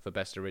Oscar for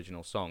Best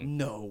Original Song.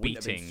 No, wouldn't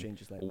have been beating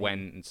Strangers Like Me.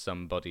 When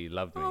Somebody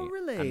Loved Me. Oh,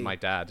 really? And my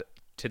dad,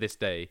 to this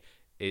day,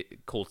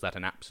 it calls that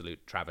an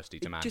absolute travesty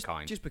to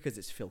mankind. Just because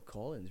it's Phil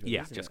Collins. Really,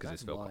 yeah, isn't just it? because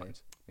it's That's Phil why.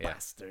 Collins. Yeah,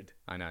 Bastard.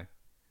 I know.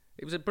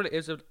 It was a brilliant. It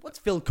was a. What's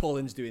Phil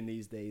Collins doing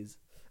these days?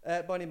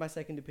 Bonnie, my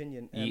second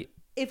opinion. Ye-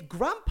 If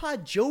Grandpa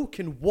Joe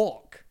can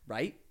walk,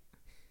 right?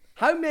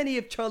 How many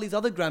of Charlie's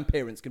other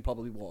grandparents can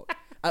probably walk?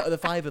 Out of the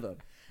 5 of them?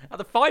 Are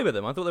there 5 of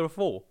them? I thought there were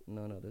 4.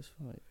 No, there's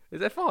 5. Is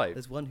there 5?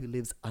 There's one who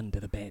lives under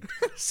the bed.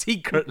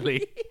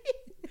 Secretly.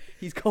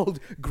 He's called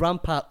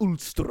Grandpa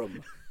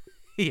Ulstrom.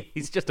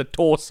 He's just a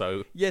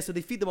torso. Yeah, so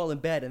they feed them all in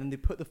bed, and then they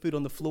put the food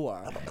on the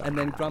floor, and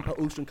then Grandpa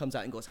Ulstrom comes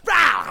out and goes,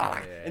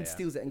 "Rah!" and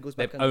steals it and goes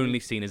back. They've under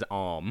only seen his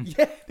arm.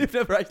 Yeah, they've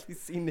never actually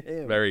seen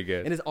him. Very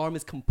good. And his arm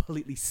is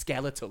completely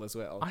skeletal as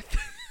well. I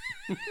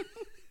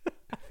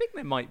think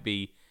there might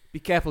be. Be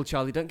careful,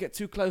 Charlie. Don't get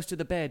too close to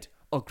the bed,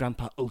 or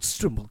Grandpa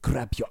Ulstrom will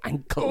grab your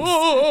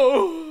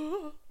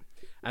ankles.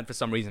 And for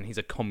some reason, he's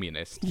a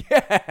communist.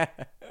 Yeah.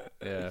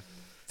 Yeah.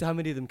 So how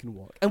many of them can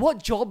walk? And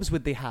what jobs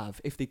would they have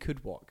if they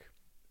could walk?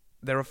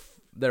 There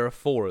are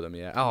 4 of them,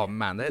 yeah. Oh,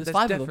 man. There's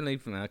 5 of them. definitely...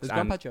 There's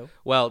Grandpa Joe.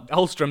 Well,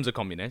 Holstrom's a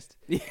communist.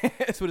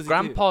 Yes, what does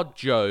Grandpa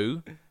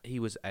Joe, he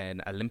was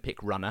an Olympic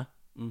runner.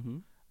 he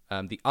do?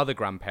 The other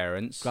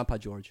grandparents... Grandpa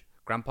George.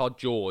 Grandpa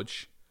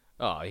George,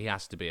 he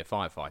has to be a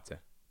firefighter.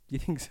 You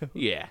think so?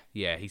 Yeah,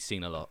 he's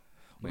seen a lot.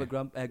 What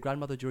about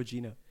Grandmother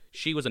Georgina?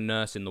 She was a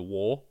nurse in the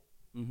war.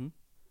 Yeah,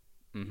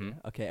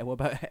 okay, and what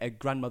about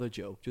Grandmother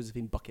Joe,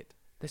 Josephine Bucket?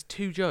 There's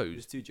two There's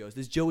Joes. two Joes.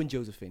 There's Joe and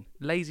Josephine.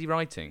 Lazy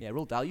writing. Yeah,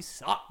 Roald Dahl, you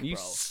suck, bro. You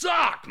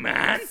suck,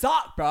 man. You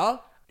suck, bro.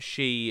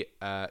 She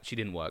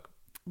didn't work.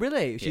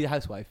 Really? She's a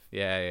housewife.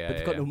 Yeah. But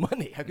they've got no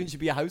money. How can she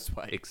be a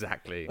housewife?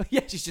 Exactly.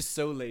 Yeah, she's just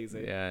so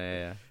lazy.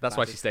 Yeah. That's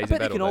why she stays I in bet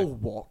bed they can all all day.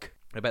 walk.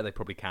 I bet they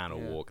probably can all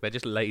walk. They're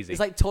just lazy. It's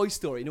like Toy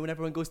Story. You know, when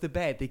everyone goes to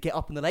bed, they get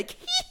up and they're like,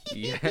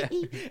 Yeah.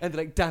 and they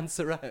like dance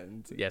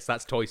around. Yes,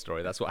 that's Toy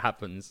Story. That's what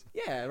happens.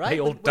 Yeah, right? They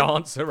all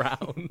dance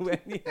around.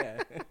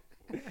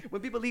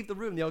 When people leave the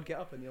room, they all get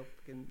up and they're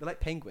like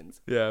penguins.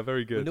 Yeah,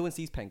 very When good. no one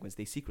sees penguins,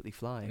 they secretly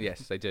fly.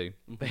 Yes, they do.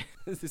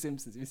 It's The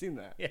Simpsons. Have you seen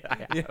that? Yeah, I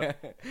have.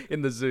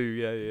 In the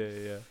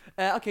zoo.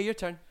 Yeah. Okay, your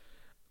turn.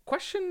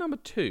 Question number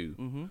 2.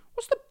 Mm-hmm.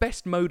 What's the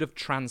best mode of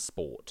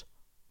transport?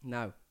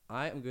 Now,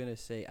 I am going to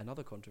say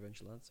another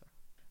controversial answer.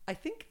 I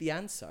think the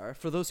answer,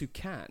 for those who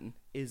can,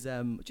 is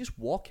just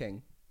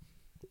walking.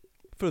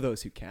 For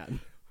those who can.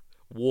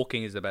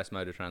 Walking is the best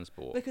mode of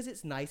transport. Because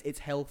it's nice, it's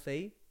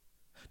healthy.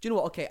 Do you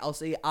know what? Okay, I'll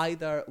say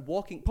either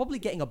walking, probably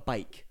getting a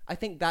bike. I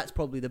think that's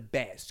probably the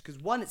best.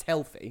 Because 1, it's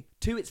healthy.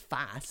 2, it's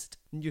fast.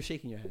 And you're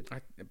shaking your head.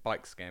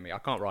 Bikes scare me. I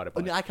can't ride a Oh,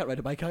 bike. no, I can't ride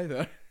a bike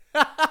either.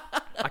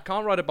 I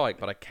can't ride a bike,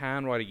 but I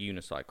can ride a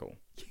unicycle.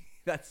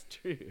 That's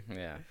true.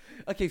 Yeah.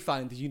 Okay,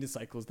 fine. The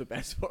unicycle's the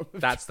best form of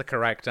That's the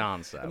correct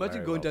answer. Imagine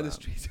Very going well down the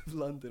done. streets of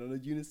London on a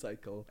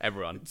unicycle.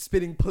 Everyone.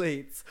 Spinning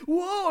plates.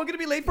 Whoa, I'm going to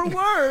be late for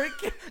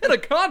work. And I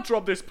can't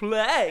drop this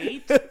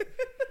plate.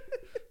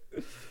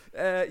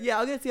 Yeah,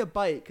 I'm going to say a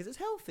bike because it's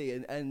healthy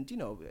and you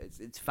know,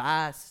 it's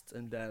fast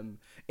and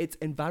it's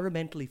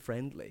environmentally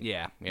friendly.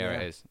 Yeah,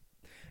 it is.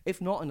 If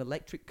not an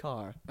electric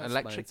car. That's my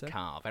Electric answer.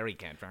 car. Very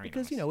good. Very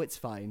Because, nice. you know, it's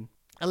fine.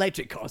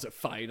 Electric cars are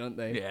fine, aren't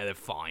they? Yeah, they're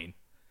fine.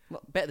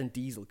 Not better than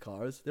diesel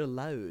cars. They're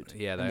loud.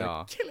 Yeah, they and they're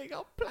are. killing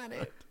our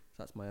planet.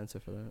 That's my answer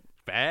for that.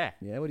 Fair.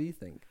 Yeah, what do you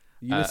think?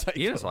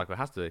 Unicycle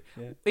has to.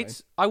 Yeah,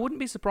 It's. I wouldn't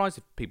be surprised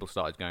if people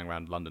started going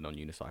around London on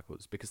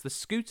unicycles because the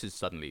scooters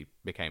suddenly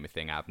became a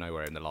thing out of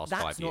nowhere in the last 5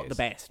 years. That's not the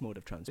best mode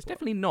of transport. It's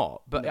definitely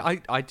not. But No.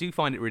 I do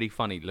find it really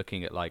funny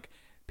looking at like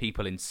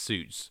people in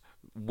suits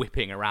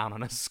whipping around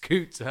on a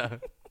scooter.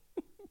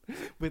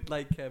 With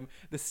like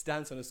the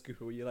stance on a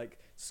scooter where you like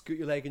scoot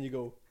your leg and you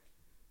go.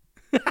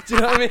 Do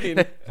you know what I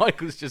mean?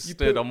 Michael's just You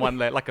stood put- on one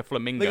leg like a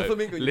flamingo. Like a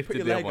flamingo, you lifted put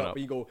your the leg other up one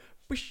and you go.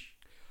 Whoosh.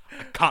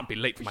 I can't be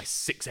late for my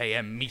 6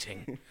 a.m.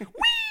 meeting.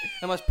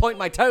 I must point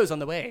my toes on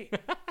the way.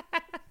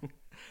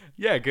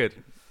 Yeah, good.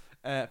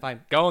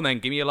 Fine. Go on then.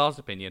 Give me your last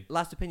opinion.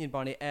 Last opinion,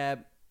 Barney.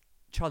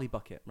 Charlie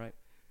Bucket, right?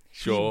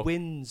 Sure. He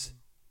wins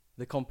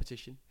the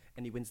competition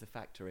and he wins the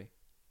factory.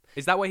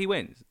 Is that where he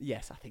wins?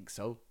 Yes, I think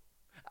so.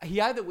 He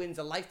either wins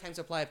a lifetime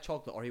supply of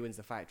chocolate or he wins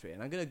the factory.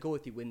 And I'm going to go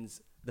with he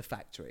wins the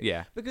factory.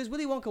 Yeah. Because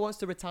Willy Wonka wants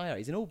to retire.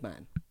 He's an old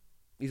man.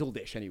 He's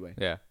oldish anyway.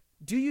 Yeah.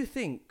 Do you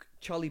think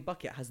Charlie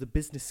Bucket has the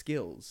business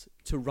skills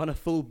to run a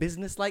full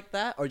business like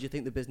that? Or do you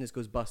think the business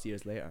goes bust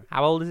years later?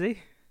 How old is he?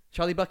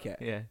 Charlie Bucket?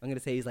 Yeah. I'm going to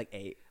say he's like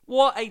 8.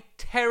 What a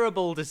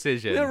terrible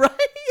decision. You're right.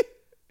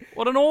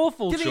 What an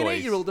awful Give choice. me an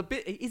 8-year-old a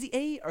bit. Is he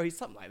 8 or he's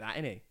something like that,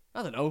 isn't he?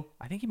 I don't know.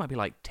 I think he might be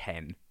like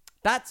 10.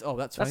 That's fine.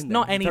 That's then.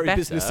 not any Very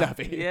better. business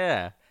savvy.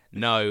 Yeah.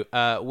 No,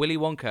 Willy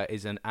Wonka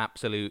is an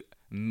absolute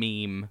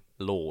meme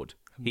lord.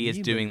 He is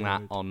Meme doing that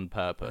lord. on I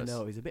purpose.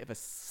 know. He's a bit of a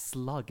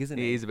slug, isn't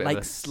he? He is a bit like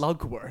of a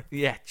Slugworth.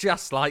 Yeah,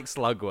 just like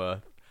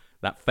Slugworth,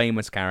 that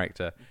famous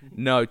character.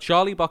 No,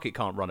 Charlie Bucket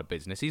can't run a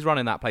business. He's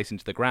running that place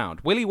into the ground.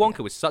 Willy Wonka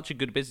was such a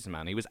good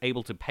businessman. He was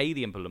able to pay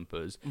the Oompa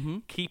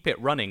Loompas, keep it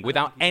running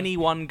without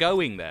anyone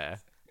going there.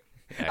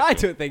 Yeah, I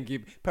cool. don't think he...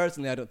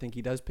 Personally, I don't think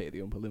he does pay the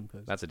Oompa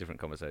Loompas. That's a different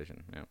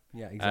conversation. Yeah.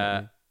 Yeah,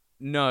 exactly.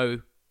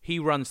 No, he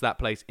runs that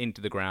place into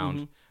the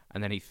ground,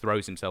 and then he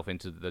throws himself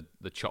into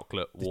the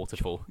chocolate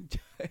waterfall.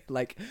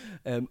 Like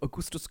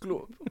Augustus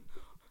Globe.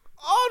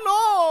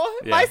 Oh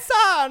no! Yeah. My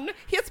son!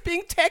 He's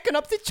being taken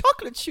up the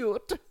chocolate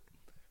chute!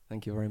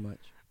 Thank you very much.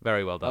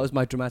 Very well done. That was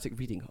my dramatic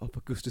reading of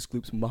Augustus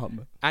Gloop's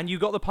mum. And you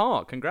got the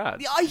part.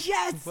 Congrats. Oh,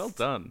 yes! Well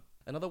done.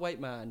 Another white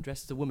man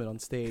dressed as a woman on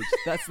stage.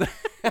 That's the...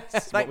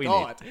 Thank what we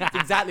God. That's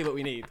exactly what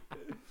we need.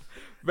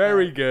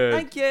 Very good.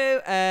 Thank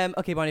you.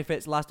 Okay, Barney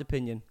Fitz, last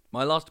opinion.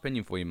 My last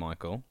opinion for you,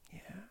 Michael. Yeah.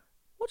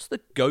 What's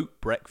the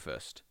goat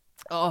breakfast?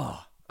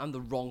 Oh, I'm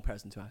the wrong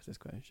person to ask this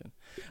question.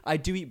 I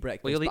do eat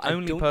breakfast. Well, you're the but I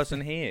only don't-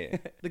 person here.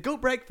 The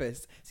goat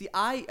breakfast. See,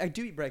 I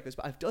do eat breakfast,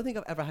 but I don't think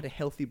I've ever had a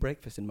healthy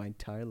breakfast in my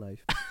entire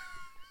life.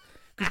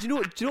 Because do you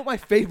know what my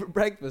favourite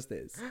breakfast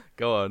is?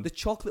 Go on. The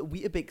chocolate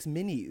Weetabix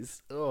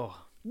minis.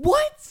 Oh.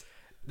 What?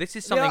 This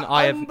is They are something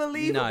I have.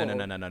 unbelievable.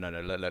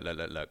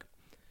 No. Look.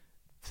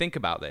 Think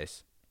about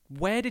this.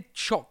 Where did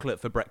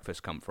chocolate for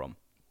breakfast come from?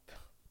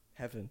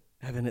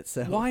 Heaven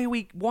itself. Why?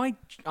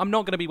 I'm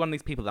not going to be one of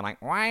these people that are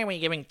like, why are we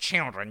giving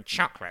children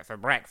chocolate for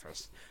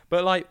breakfast?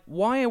 But like,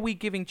 why are we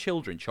giving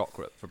children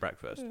chocolate for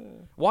breakfast?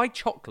 Why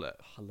chocolate?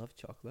 I love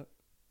chocolate.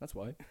 That's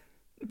why.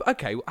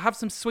 Okay, have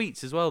some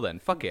sweets as well then.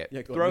 Fuck it.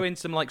 Yeah, go on, Throw then. in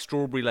some like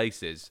strawberry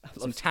laces,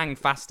 some Tang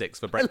Fastics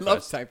for I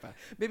breakfast. love Tang.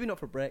 Maybe not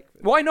for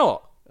breakfast. Why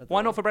not? don't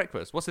Why know. not for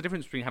breakfast? What's the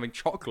difference between having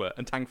chocolate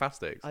and Tang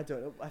Fastics? I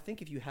don't know. I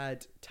think if you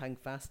had Tang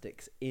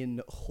Fastics in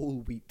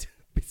whole wheat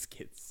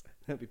biscuits,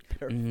 that'd be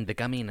perfect. The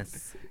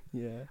gumminess.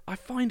 Yeah. I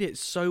find it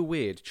so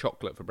weird,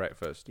 chocolate for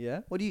breakfast.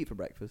 Yeah? What do you eat for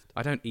breakfast?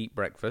 I don't eat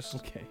breakfast.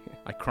 Okay.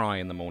 I cry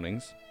in the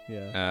mornings.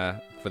 Yeah.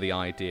 For the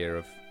idea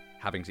of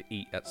having to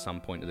eat at some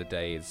point of the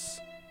day is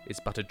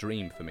but a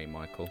dream for me,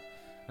 Michael.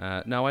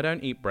 No, I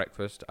don't eat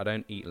breakfast. I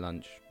don't eat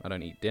lunch. I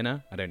don't eat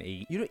dinner. I don't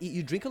eat. You don't eat.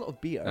 You drink a lot of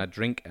beer. I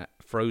drink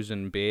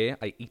frozen beer.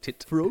 I eat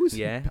it. Frozen?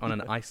 Yeah, on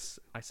an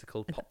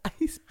icicle pop.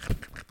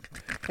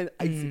 An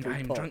icicle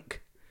I'm pop.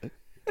 drunk.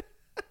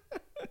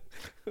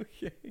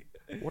 Okay.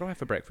 What do I have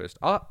for breakfast?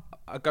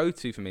 A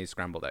go-to for me is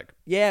scrambled egg.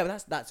 Yeah,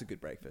 but that's a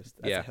good breakfast.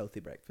 That's Yeah. a healthy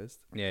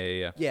breakfast.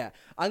 Yeah. Yeah,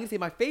 I'm gonna say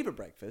my favorite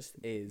breakfast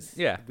is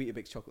Yeah.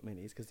 Weetabix chocolate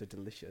minis because they're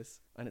delicious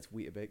and it's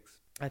Weetabix.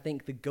 I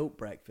think the goat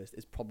breakfast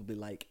is probably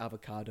like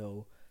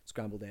avocado,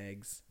 scrambled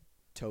eggs,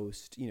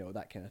 toast,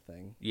 that kind of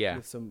thing. Yeah.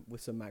 with some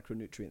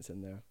macronutrients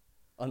in there,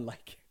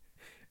 unlike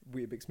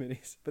Weetabix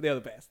minis, but they're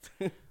the best.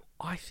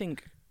 I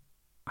think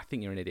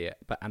you're an idiot,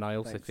 and I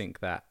also Thanks. think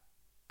that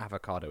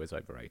avocado is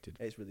overrated.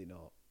 It's really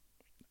not.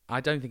 I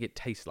don't think it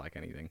tastes like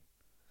anything.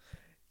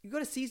 You got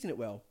to season it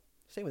well.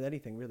 Same with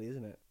anything, really,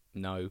 isn't it?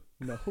 No.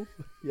 No.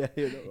 Yeah,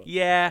 you're not wrong.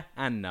 Yeah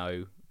and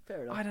no.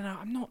 Fair enough. I don't know.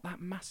 I'm not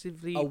that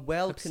massively A obsessed with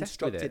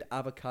well-constructed it.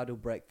 avocado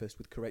breakfast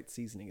with correct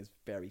seasoning is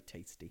very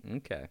tasty.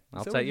 Okay,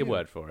 I'll So take are your you.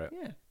 word for it.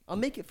 Yeah, I'll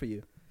make it for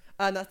you.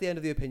 And that's the end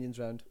of the opinions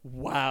round.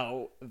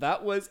 Wow,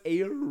 that was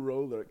a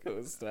roller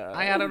coaster.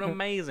 I had an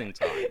amazing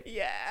time.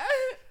 Yeah.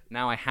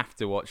 Now I have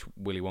to watch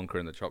Willy Wonka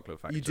and the Chocolate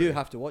Factory. You do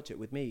have to watch it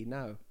with me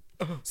now.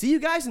 See you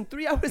guys in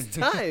 3 hours'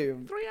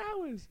 time. 3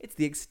 hours. It's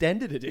the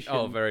extended edition.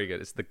 Oh, very good.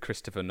 It's the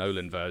Christopher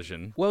Nolan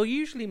version. Well,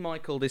 usually,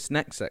 Michael, this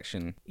next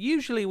section,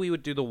 usually we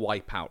would do the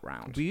wipeout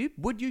round. We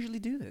would usually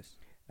do this.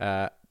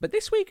 But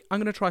this week, I'm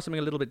going to try something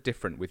a little bit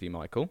different with you,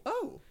 Michael.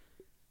 Oh.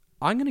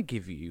 I'm going to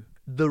give you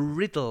the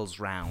riddles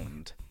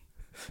round.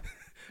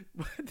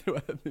 Why do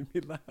I make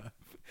me laugh?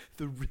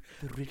 The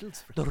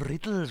riddles. The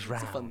riddles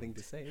round. It's a fun thing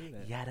to say, isn't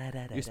it?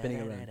 You're You're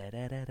spinning around.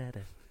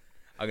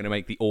 I'm going to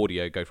make the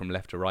audio go from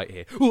left to right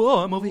here. Oh,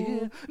 I'm over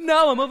here.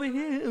 No, I'm over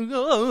here.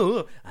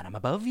 Oh, and I'm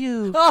above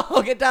you.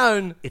 Oh, get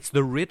down. It's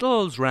the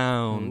riddles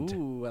round.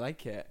 Ooh, I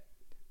like it.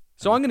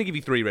 So I'm going to give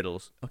you 3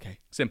 riddles. Okay.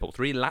 Simple.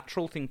 3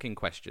 lateral thinking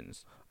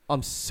questions.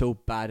 I'm so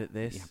bad at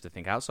this. You have to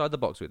think outside the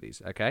box with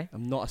these, okay?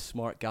 I'm not a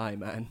smart guy,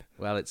 man.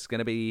 Well, it's going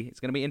to be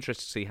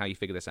interesting to see how you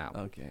figure this out.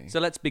 Okay. So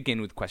let's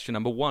begin with question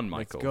number 1,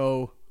 Michael. Let's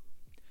go.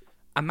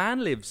 A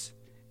man lives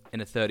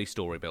in a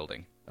 30-story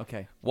building.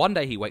 Okay. One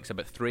day he wakes up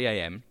at 3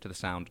 a.m. to the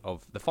sound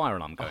of the fire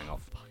alarm going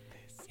off. Fuck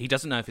this. He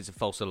doesn't know if it's a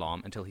false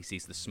alarm until he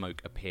sees the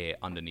smoke appear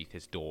underneath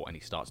his door and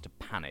he starts to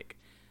panic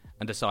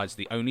and decides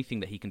the only thing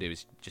that he can do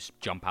is just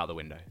jump out the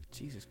window.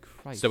 Jesus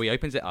Christ. So he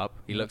opens it up,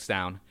 he looks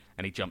down,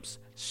 and he jumps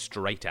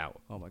straight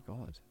out. Oh my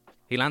God.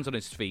 He lands on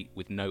his feet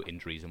with no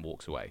injuries and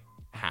walks away.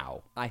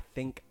 How? I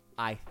think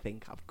I've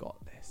got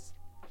this.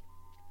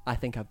 I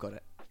think I've got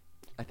it.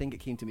 I think it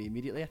came to me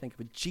immediately. I think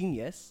I'm a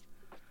genius,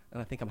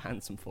 and I think I'm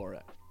handsome for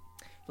it.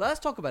 So let's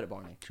talk about it,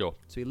 Barney. Sure.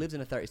 So he lives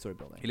in a 30-story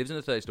building. He lives in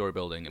a 30-story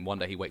building, and one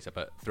day he wakes up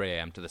at 3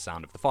 a.m. to the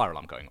sound of the fire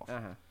alarm going off.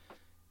 Uh-huh.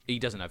 He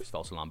doesn't know if it's a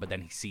false alarm, but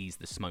then he sees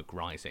the smoke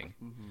rising,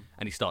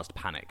 and he starts to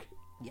panic.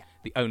 Yeah.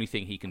 The only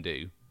thing he can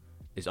do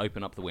is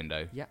open up the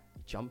window Yeah.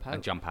 Jump out.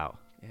 and jump out.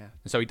 Yeah.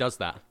 And so he does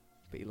that,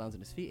 But he lands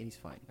on his feet and he's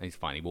fine. and he's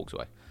fine. He walks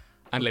away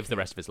and lives the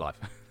rest of his life.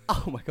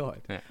 Oh my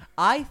God. Yeah.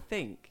 I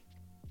think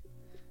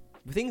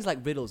with things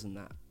like riddles and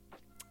that,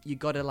 you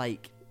gotta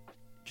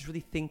just really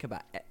think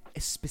about it,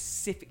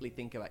 specifically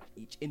think about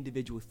each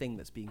individual thing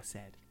that's being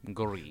said.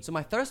 Gory. So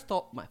I'm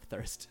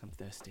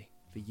thirsty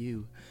for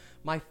you.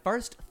 My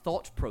first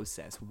thought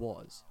process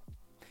was,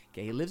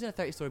 okay, he lives in a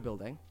 30-story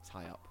building. It's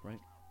high up, right?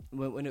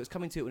 When it was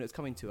coming to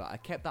it, I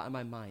kept that in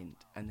my mind,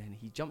 and then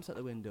he jumps out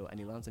the window and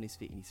he lands on his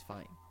feet and he's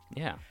fine.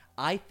 Yeah.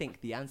 I think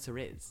the answer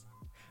is,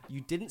 you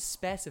didn't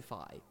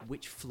specify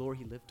which floor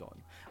he lived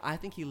on. I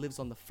think he lives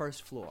on the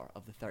first floor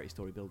of the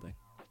 30-story building.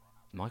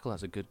 Michael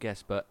has a good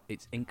guess, but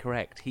it's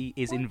incorrect. He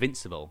is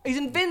invincible. He's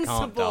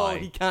invincible. die.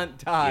 He can't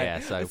die. Yeah,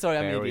 so Sorry,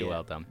 I'm an very idiot.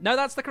 well done. No,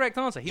 that's the correct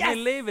answer. He Yes!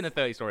 may live in a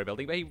 30-story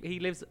building, but he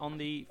lives on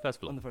the first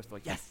floor. On the first floor.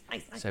 Yes.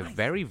 Nice. So nice.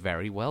 very,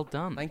 very well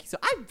done. Thank you. So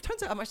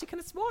turns out I'm actually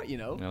kind of smart, you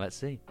know. Now let's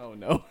see. Oh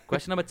no.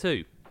 Question number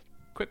 2.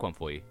 Quick one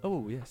for you.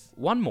 Oh yes.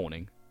 One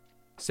morning,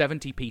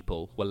 70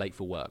 people were late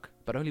for work,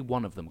 but only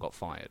one of them got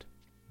fired.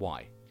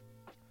 Why?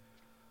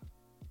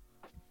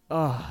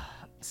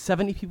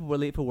 70 people were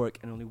late for work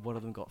and only one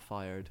of them got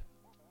fired.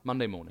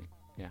 Monday morning.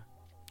 Yeah.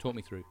 Talk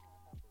me through.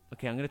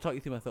 Okay, I'm going to talk you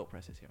through my thought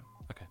process here.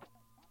 Okay.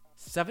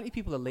 70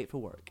 people are late for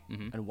work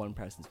Mhm. and one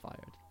person's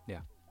fired.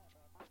 Yeah.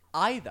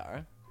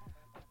 Either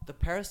the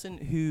person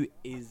who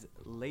is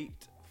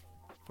late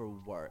for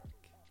work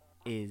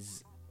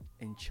is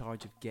in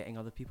charge of getting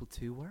other people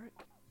to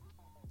work.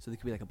 So they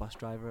could be like a bus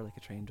driver, like a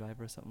train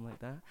driver or something like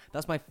that.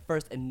 That's my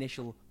first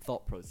initial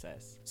thought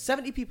process.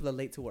 70 people are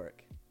late to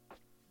work.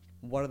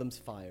 One of them's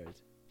fired.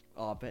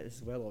 Oh, I bet this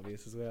is well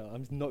obvious as well.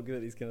 I'm not good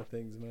at these kind of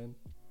things, man.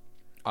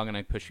 I'm going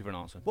to push you for an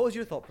answer. What was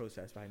your thought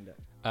process behind it?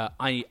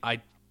 I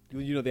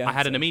You know the answer.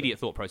 had an immediate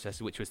thought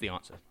process, which was the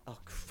answer. Oh,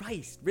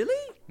 Christ.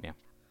 Really? Yeah.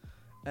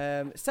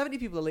 70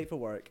 people are late for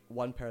work.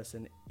 One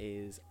person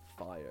is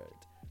fired.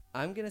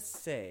 I'm gonna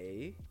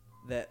say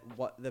that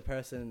what the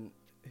person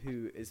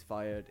who is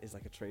fired is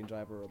like a train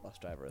driver or a bus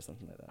driver or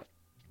something like that.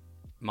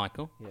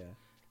 Michael? Yeah.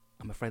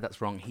 I'm afraid that's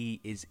wrong. He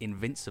is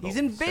invincible. He's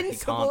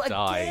invincible so he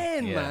can't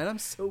again, die. Yeah. man. I'm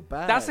so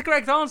bad. That's the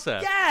correct answer.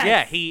 Yes!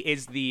 Yeah, he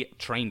is the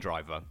train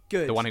driver.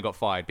 Good. The one who got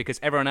fired. Because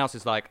everyone else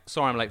is like,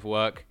 sorry I'm late for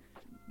work.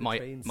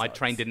 My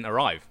train didn't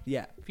arrive.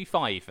 Yeah. If you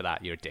fire you for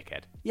that, you're a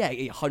dickhead. Yeah,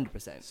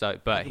 100%. So,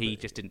 but he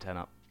just didn't turn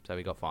up, so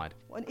he got fired.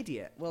 What an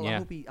idiot. Well,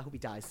 Yeah. I hope he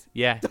dies.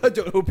 Yeah. I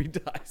don't hope he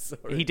dies.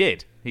 Sorry. He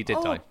did. He did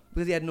die.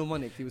 Because he had no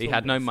money. He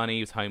had no money. He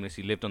was homeless.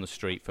 He lived on the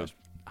street for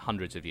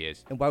hundreds of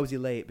years. And why was he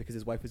late? Because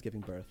his wife was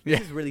giving birth. Yeah.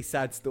 This is a really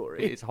sad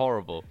story. It's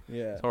horrible.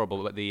 Yeah. It's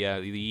horrible. But the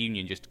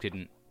union just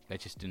didn't. They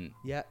just didn't.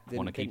 Yeah,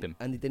 want to keep him.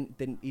 And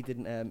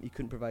he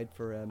couldn't provide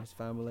for his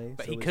family.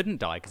 But so he couldn't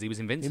die because he was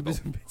invincible.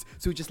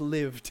 So he just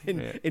lived in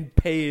Yeah.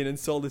 pain and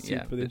solitude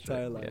Yeah, for the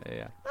literally. entire life.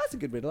 Yeah. That's a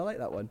good riddle. I like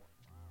that one.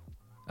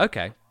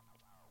 Okay.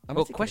 I'm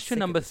Well, actually kinda question sick of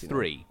number this,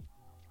 3.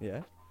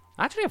 Yeah.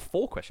 I actually have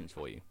 4 questions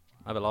for you.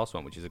 I have a last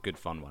one, which is a good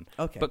fun one.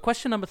 Okay. But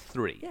question number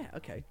 3. Yeah.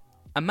 Okay.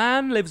 A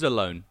man lives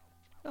alone,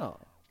 Oh.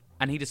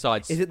 and he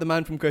decides... Is it the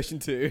man from question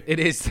 2? It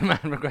is the man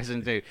from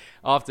question 2.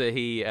 After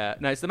he...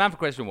 no, it's the man from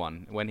question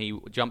 1. When he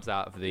jumps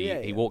out of the...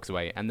 Yeah, he yeah. walks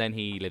away, and then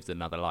he lives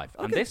another life.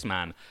 And Okay. this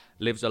man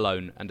lives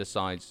alone and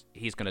decides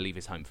he's going to leave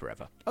his home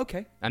forever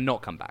Okay. and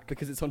not come back.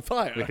 Because it's on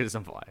fire. Because it's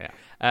on fire,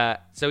 yeah.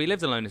 So he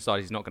lives alone and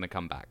decides he's not going to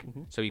come back.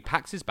 Mm-hmm. So he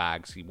packs his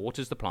bags, he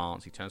waters the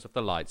plants, he turns off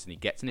the lights, and he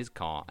gets in his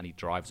car and he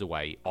drives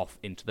away off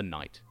into the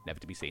night, never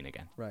to be seen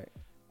again. Right.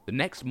 The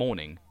next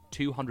morning,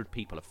 200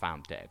 people are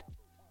found dead.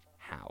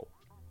 How?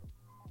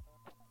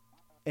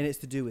 And it's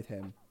to do with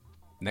him.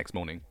 Next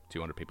morning,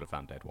 200 people are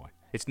found dead. Why?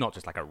 It's not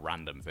just like a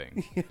random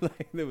thing.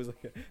 Like there was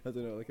like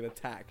an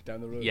attack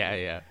down the road.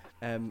 Yeah.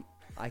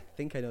 I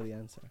think I know the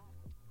answer.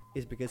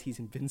 It's because he's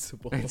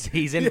invincible.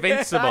 He's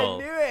invincible.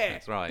 Yeah, I knew it.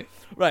 That's right.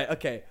 Right.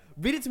 Okay.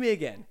 Read it to me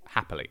again.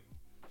 Happily.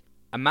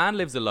 A man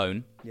lives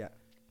alone Yeah.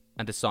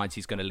 and decides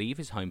he's going to leave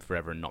his home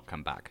forever and not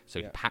come back. So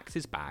he Yeah. packs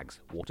his bags,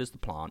 waters the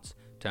plants,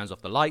 turns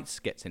off the lights,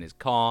 gets in his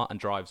car, and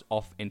drives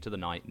off into the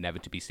night, never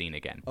to be seen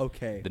again.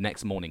 Okay. The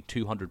next morning,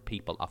 200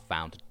 people are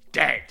found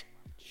dead.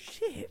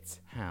 Shit.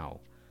 How?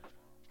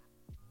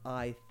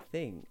 I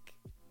think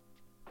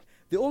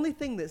the only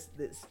thing that's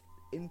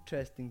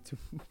interesting to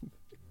me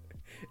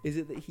is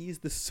it that he's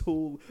the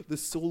sole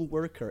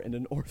worker in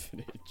an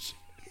orphanage.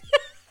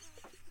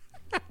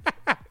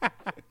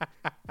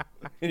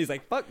 And he's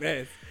like, fuck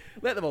this.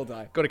 Let them all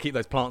die. Got to keep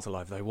those plants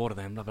alive, though. Water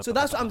them. Blah, blah, So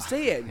blah, that's blah, what I'm blah.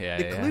 saying. Yeah,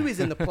 the yeah, clue yeah. is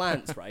in the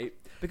plants, right?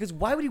 Because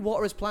why would he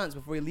water his plants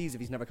before he leaves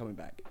if he's never coming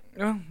back?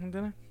 Oh, I don't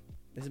know.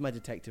 This is my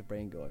detective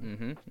brain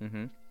going.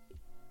 Mm-hmm.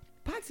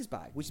 Packs his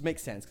bag, which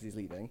makes sense because he's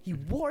leaving. He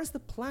waters the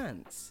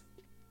plants.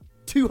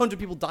 200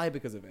 people die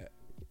because of it.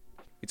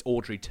 It's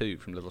Audrey 2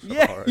 from Little Shop of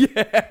Yeah, Horrors.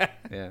 yeah.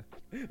 Yeah.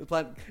 The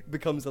plant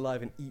becomes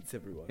alive and eats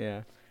everyone.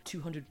 Yeah.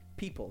 200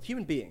 people,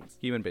 human beings.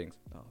 Human beings.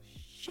 Oh,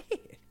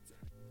 shit.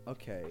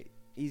 Okay,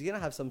 he's going to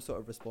have some sort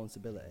of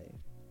responsibility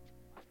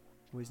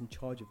where he's in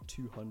charge of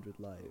 200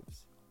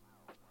 lives.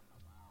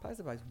 Packs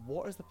the bags,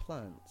 waters the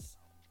plants,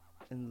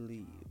 and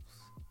leaves.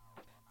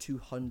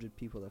 200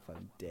 people are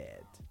found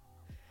dead.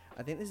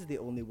 I think this is the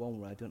only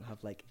one where I don't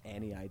have, like,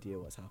 any idea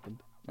what's happened.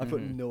 I've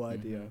got no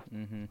idea.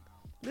 Mm-hmm.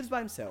 Lives by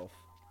himself.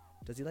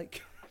 Does he,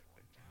 like,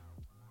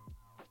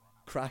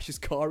 crash his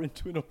car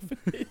into an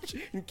orphanage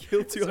and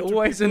kill 200 It's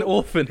always people? an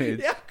orphanage.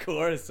 Yeah, of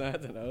course. I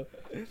don't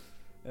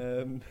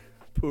know.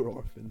 Poor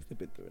orphans. They've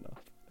been through enough.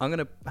 I'm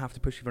going to have to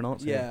push you for an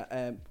answer.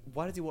 Yeah.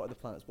 Why does he water the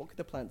plants? What could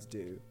the plants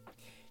do?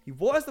 He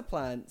waters the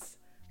plants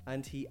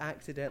and he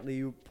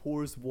accidentally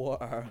pours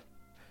water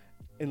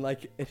in,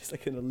 like, it's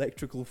like an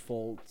electrical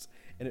fault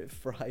and it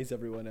fries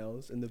everyone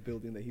else in the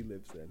building that he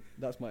lives in.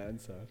 That's my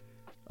answer.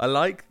 I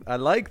like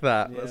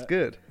that. Yeah. That's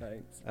good.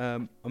 Thanks.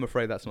 I'm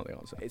afraid that's not the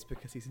answer. It's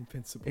because he's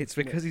invincible. It's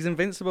because he's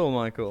invincible,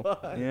 Michael.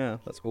 Why? Yeah,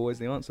 that's always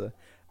the answer.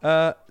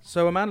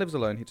 So a man lives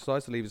alone. He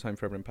decides to leave his home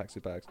forever and packs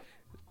his bags.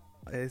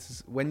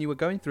 When you were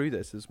going through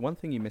this, there's one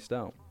thing you missed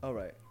out. All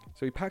right.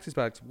 So he packs his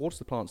bags, waters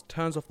the plants,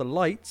 turns off the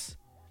lights,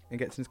 and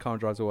gets in his car and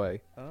drives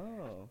away.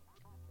 Oh.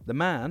 The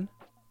man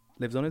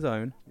lives on his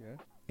own Yeah.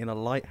 in a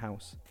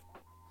lighthouse.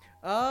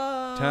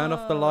 Ah. Turn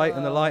off the light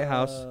in the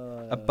lighthouse.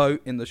 A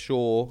boat in the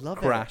shore Love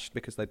it. crashed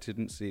because they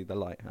didn't see the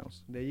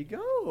lighthouse, There you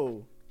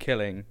go.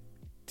 killing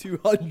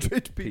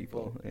 200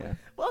 people. people. Yeah,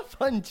 What a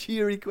fun,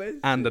 cheery quiz.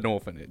 and an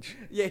orphanage.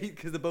 Yeah,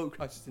 because the boat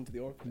crashes into the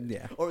orphanage.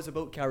 Yeah. Or it's a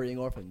boat carrying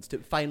orphans to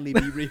finally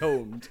be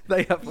rehomed.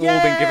 They have all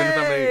been given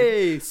family.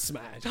 Yay!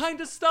 Smash. Time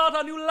to start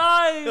our new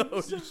lives.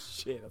 Oh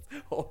shit, that's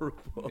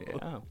horrible.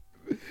 Yeah.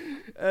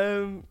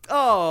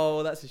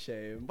 Oh, that's a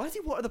shame. Why does he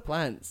water the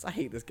plants? I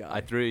hate this guy.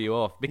 I threw you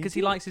off because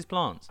he likes his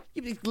plants.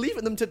 Yeah, but he's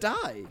leaving them to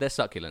die. They're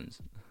succulents.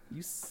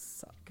 You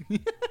suck.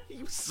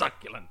 You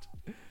succulent.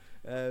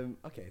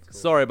 Okay, it's cool.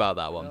 Sorry about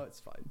that one. No,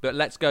 it's fine. But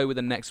let's go with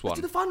the next Let's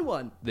do one. the fun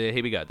one.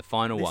 Here we go, the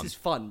final This one. is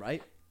fun,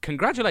 right?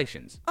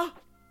 Congratulations. Ah,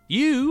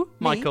 You, me?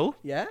 Michael,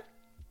 Yeah?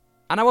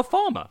 and our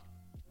farmer.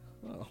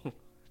 Oh.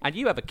 And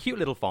you have a cute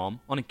little farm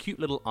on a cute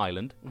little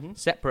island,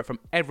 separate from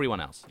everyone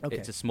else. Okay.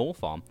 It's a small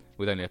farm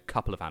with only a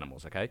couple of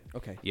animals, okay?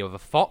 Okay. You have a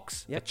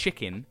fox, Yep. a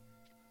chicken,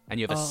 and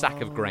you have a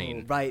sack of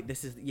grain. Right,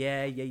 this is...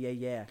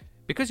 Yeah.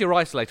 Because you're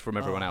isolated from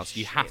everyone else,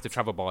 you have shit. to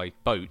travel by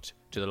boat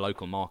to the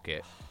local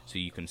market so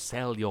you can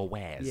sell your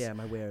wares. Yeah,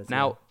 my wares.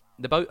 Now,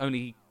 the boat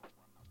only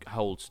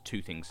holds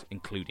two things,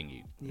 including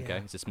you. Yeah. Okay,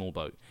 it's a small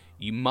boat.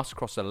 You must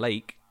cross a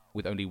lake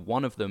with only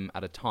one of them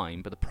at a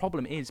time. But the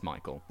problem is,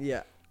 Michael, Yeah.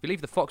 if you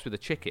leave the fox with the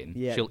chicken,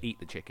 Yeah. she'll eat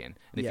the chicken,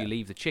 and if Yeah. you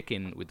leave the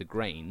chicken with the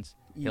grains,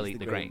 he'll Eats eat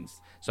the the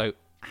grains. So,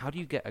 how do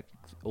you get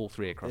all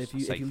three across If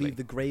you safely? leave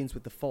the grains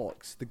with the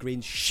fox, the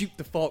grains shoot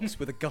the fox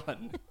with a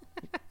gun.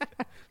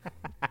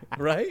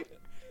 Right?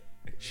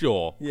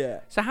 Sure. Yeah.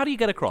 So, how do you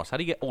get across? How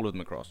do you get all of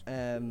them across?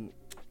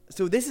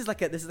 So this is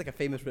like a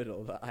famous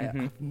riddle that I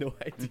have no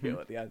idea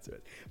what the answer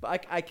is.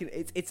 But I can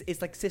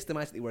it's like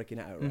systematically working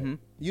it out, right?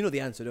 You know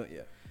the answer, don't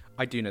you?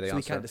 I do know the So we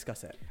answer. can't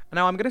discuss it.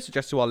 Now, I'm going to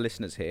suggest to our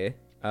listeners here,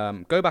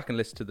 go back and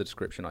listen to the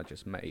description I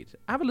just made.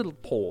 Have a little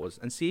pause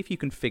and see if you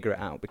can figure it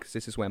out, because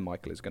this is where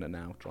Michael is going to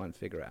now try and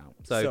figure it out.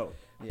 So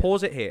yeah.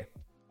 pause it here.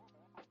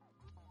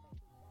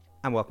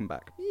 And welcome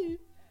back.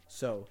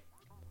 So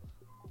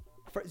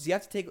first, you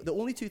have to take the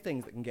only two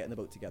things that can get in the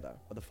boat together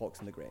are the fox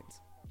and the grains.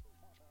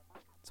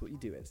 So what you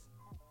do is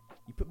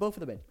you put both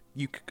of them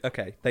in.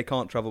 Okay, they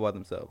can't travel by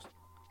themselves.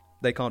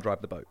 They can't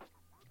drive the boat.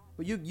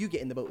 But you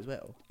get in the boat as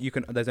well.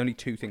 There's only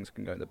two things that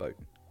can go in the boat.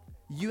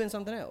 You and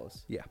something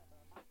else. Yeah.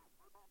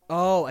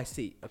 Oh, I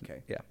see.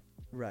 Okay. Yeah.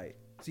 Right.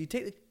 So you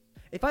take the.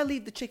 If I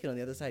leave the chicken on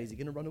the other side, is he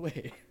gonna run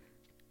away?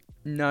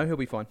 No, he'll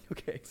be fine.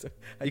 Okay. So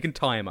You can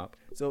tie him up.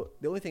 So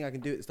the only thing I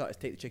can do at the start is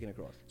take the chicken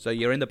across. So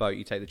you're in the boat,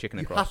 you take the chicken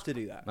You across. have to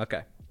do that,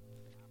 Okay.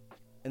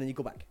 and then you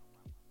go back.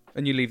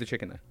 And you leave the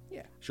chicken there.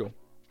 Yeah. Sure.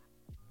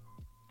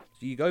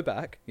 So you go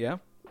back, yeah?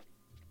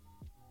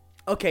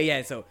 Okay.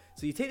 Yeah. So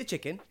you take the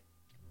chicken,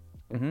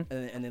 Mm-hmm.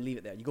 and then leave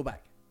it there. You go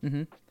back.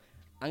 Mm-hmm.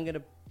 I'm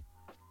gonna.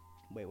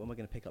 Wait. What am I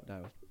gonna pick up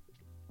now?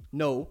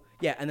 No.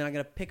 Yeah. And then I'm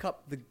gonna pick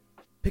up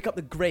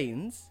the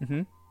grains,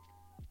 Mm-hmm.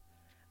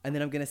 and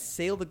then I'm gonna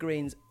sail the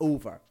grains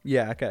over.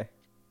 Yeah, okay.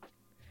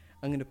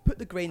 I'm going to put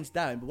the grains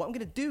down, but what I'm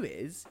going to do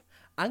is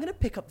I'm going to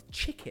pick up the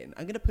chicken.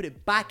 I'm going to put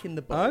it back in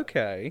the boat.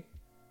 Okay.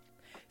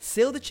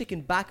 Sail the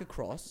chicken back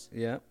across,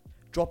 Yeah.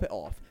 drop it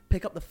off,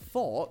 pick up the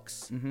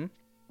fox, Mm-hmm.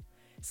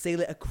 sail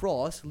it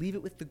across, leave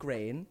it with the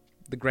grain.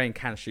 The grain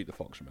can shoot the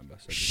fox, remember?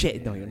 So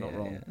Shit, no, you're not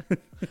wrong.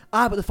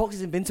 But the fox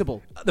is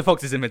invincible. The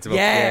fox is invincible.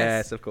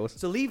 Yes. Of course.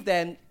 So leave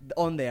them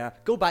on there,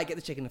 go back, get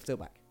the chicken and sail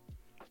back.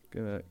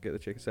 Gonna get the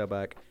chicken cell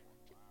back.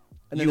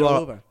 And then You they're are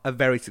all over. a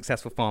very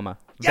successful farmer.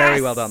 Yes!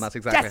 Very well done. That's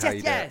exactly Yes, how yes,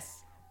 you do it.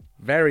 yes.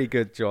 Very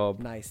good job.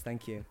 Nice,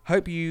 thank you.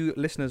 Hope you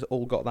listeners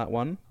all got that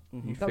one.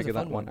 Mhm. You That was a figured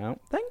that fun one one.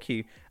 out. Thank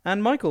you.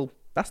 And Michael,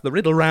 that's the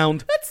riddle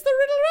round. That's the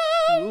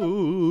riddle round.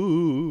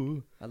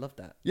 Ooh. I love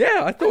that.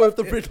 Yeah, I thought love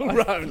the riddle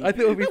round. I thought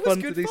it would be That was fun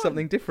to good do fun.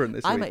 something different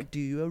this I week. might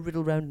do a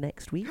riddle round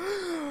next week.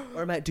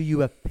 Or I might do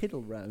you a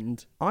piddle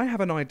round. I have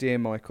an idea,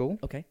 Michael.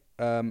 Okay.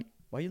 Why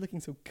Why are you looking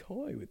so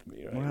coy with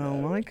me right Well,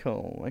 now?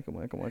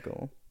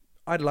 Michael.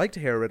 I'd like to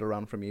hear a riddle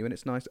round from you, and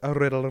it's nice. A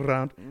riddle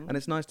round. And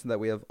it's nice that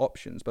we have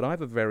options, but I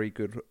have a very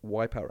good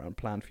wipeout round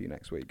planned for you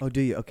next week. Oh, do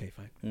you? Okay,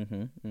 fine.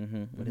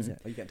 Mm-hmm. What is it?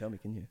 Oh, you can't tell me,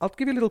 can you? I'll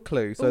give you a little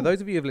clue. So Ooh. those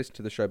of you who have listened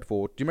to the show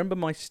before, do you remember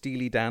my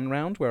Steely Dan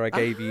round where I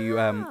gave you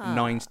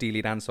 9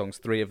 Steely Dan songs,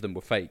 3 of them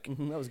were fake?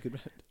 That was a good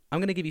round. I'm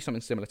going to give you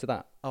something similar to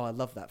that. Oh, I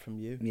love that from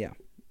you. Yeah.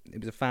 It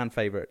was a fan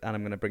favourite, and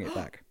I'm going to bring it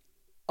back.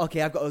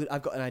 Okay, I've got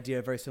an idea,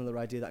 a very similar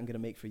idea that I'm going to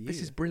make for you.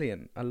 This is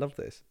brilliant. I love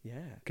this. Yeah.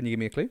 Can you give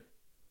me a clue?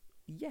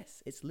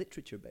 Yes, it's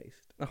literature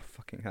based. Oh,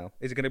 fucking hell.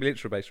 Is it going to be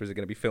literature based or is it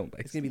going to be film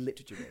based? It's going to be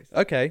literature based.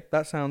 Okay,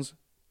 that sounds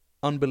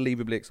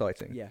unbelievably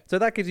exciting. Yeah. So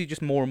that gives you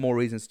just more and more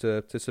reasons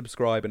to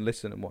subscribe and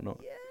listen and whatnot.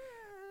 Yeah.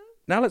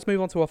 Now let's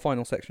move on to our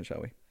final section,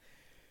 shall we?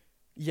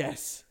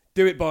 Yes.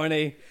 Do it,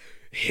 Barney.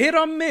 Hit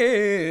or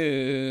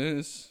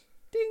miss.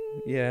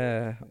 Ding.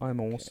 Yeah, I'm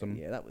awesome.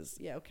 Yeah, that was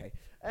okay.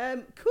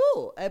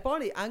 Cool.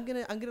 Barney, I'm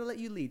gonna let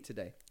you lead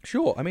today.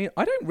 Sure. I mean,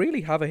 I don't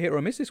really have a hit or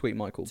a miss this week,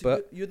 Michael, So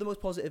but you're the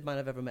most positive man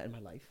I've ever met in my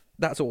life,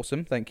 that's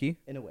awesome. Thank you.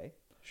 in a way.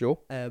 Sure.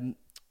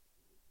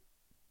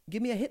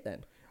 Give me a hit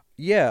then,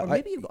 Yeah. or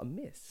maybe you've got a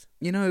miss.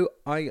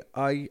 I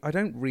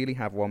don't really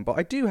have one, but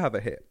I do have a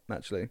hit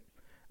actually.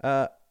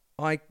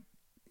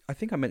 I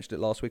think I mentioned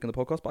it last week on the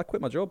podcast, but I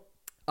quit my job.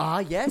 Ah,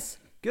 yes.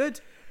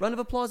 Good. Round of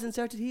applause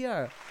inserted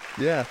here.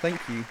 Yeah. Thank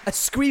you. A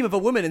scream of a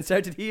woman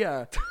inserted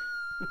here.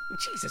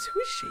 Jesus, who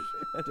is she?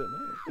 I don't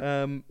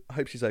know. I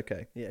hope she's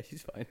okay. Yeah,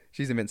 she's fine.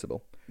 She's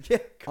invincible. Yeah.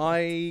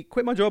 I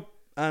quit my job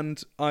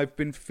and I've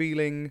been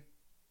feeling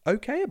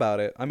okay about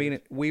it. I mean,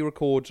 we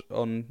record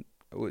on,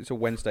 it's a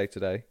Wednesday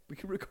today. We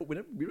can record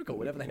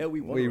whatever the hell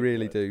we want. We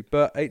really do.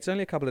 But it's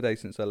only a couple of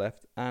days since I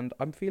left and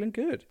I'm feeling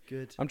good.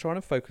 Good. I'm trying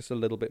to focus a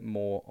little bit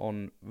more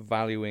on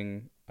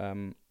valuing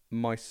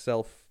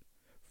myself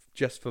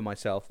just for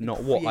myself,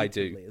 not what I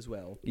do. Creatively as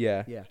well.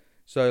 Yeah. Yeah.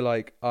 So,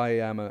 like, I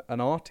am an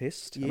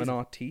artist. He I'm is an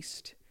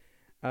artiste.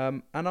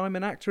 And I'm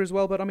an actor as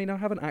well. But, I mean, I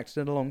haven't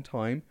acted in a long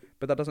time.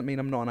 But that doesn't mean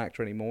I'm not an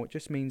actor anymore. It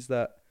just means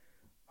that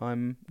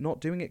I'm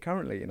not doing it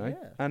currently, Yeah.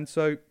 And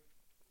so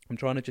I'm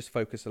trying to just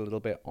focus a little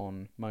bit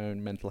on my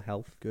own mental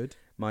health. Good.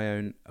 My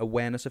own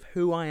awareness of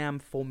who I am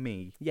for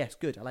me. Yes,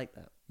 good. I like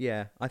that.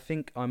 Yeah, I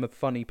think I'm a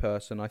funny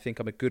person. I think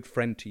I'm a good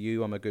friend to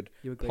you. I'm a good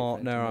You're a great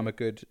partner. friend to I'm me. a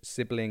good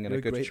sibling and You're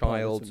a good great partner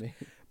child. to me.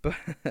 But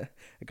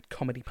a good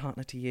comedy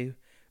partner to you.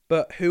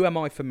 But who am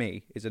I for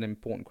me is an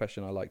important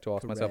question I like to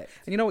ask myself. Correct.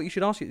 And you know what? You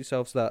should ask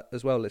yourselves that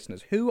as well,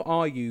 listeners. Who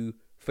are you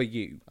for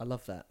you? I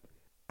love that.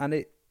 And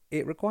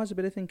it requires a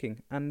bit of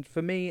thinking. And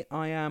for me,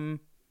 I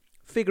am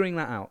figuring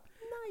that out.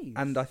 Nice.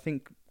 And I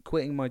think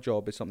quitting my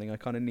job is something I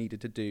kind of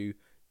needed to do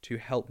to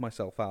help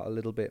myself out a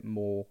little bit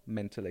more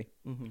mentally.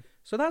 Mm-hmm.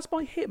 So that's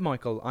my hit,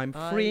 Michael. I'm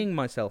freeing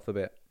myself a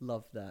bit.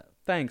 Love that.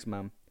 Thanks,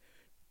 ma'am.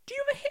 Do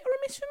you have a hit or a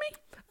miss for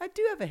me? I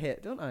do have a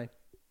hit, don't I?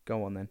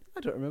 Go on then. I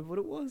don't remember what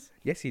it was.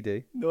 Yes, you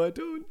do. No, I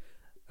don't.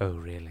 Oh,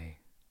 really?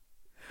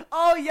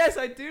 Oh, yes,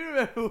 I do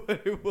remember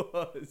what it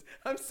was.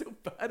 I'm so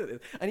bad at this.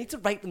 I need to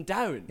write them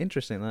down.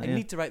 Interesting, that, I yeah.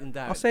 need to write them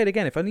down. I'll say it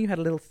again. If only you had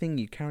a little thing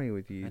you carry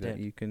with you I that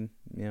did. you can,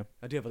 yeah.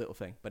 I do have a little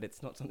thing, but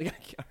it's not something I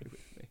carry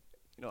with me.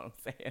 You know what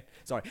I'm saying?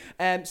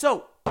 Sorry.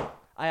 So,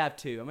 I have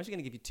two. I'm actually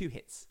going to give you two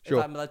hits. Sure.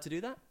 If I'm allowed to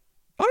do that?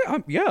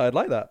 Yeah, I'd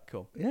like that.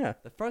 Cool. Yeah.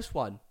 The first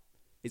one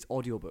is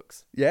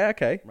audiobooks. Yeah,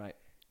 okay. Right.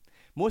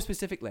 More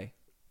specifically,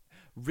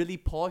 really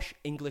posh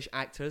English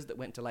actors that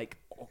went to like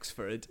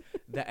Oxford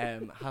that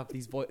have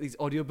these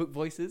audiobook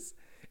voices,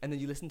 and then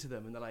you listen to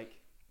them and they're like,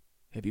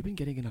 "Have you been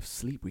getting enough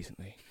sleep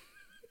recently?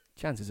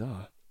 Chances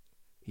are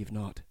you've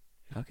not.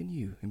 How can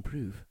you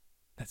improve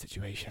that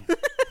situation?"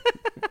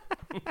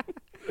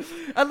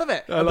 I love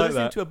it. I'm like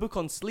listening that. to a book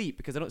on sleep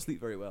because I don't sleep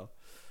very well.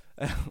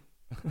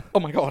 Oh,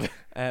 my God.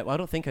 Well, I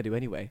don't think I do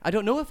anyway. I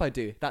don't know if I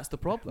do. That's the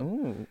problem.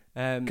 Ooh.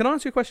 Can Can I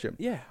ask you a question?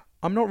 Yeah.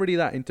 I'm not really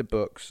that into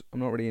books. I'm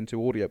not really into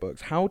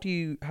audiobooks. How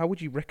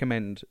would you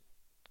recommend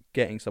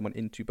getting someone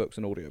into books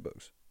and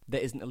audiobooks?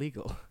 That isn't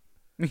illegal.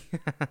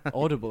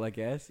 Audible, I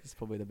guess, is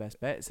probably the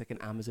best bet. It's like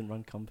an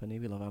Amazon-run company.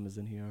 We love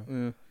Amazon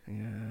here.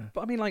 Yeah.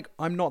 But I mean, like,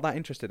 I'm not that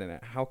interested in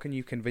it. How can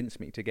you convince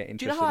me to get interested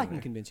Do you know how I in can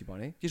it? convince you,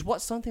 Bonnie? Just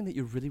what's something that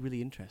you're really,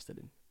 really interested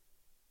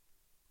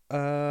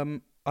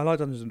in? I like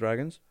Dungeons and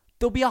Dragons.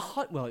 There'll be a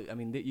hot. Well, I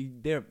mean,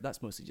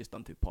 that's mostly just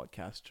done through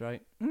podcasts,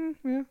 right?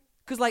 Yeah.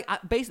 Because like,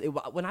 basically,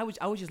 when I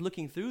was just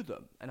looking through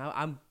them, and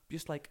I'm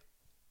just like,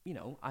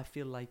 I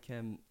feel like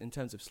in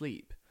terms of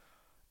sleep,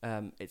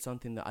 it's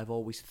something that I've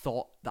always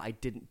thought that I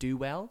didn't do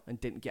well and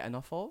didn't get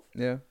enough of.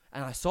 Yeah.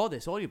 And I saw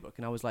this audiobook,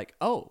 and I was like,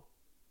 oh,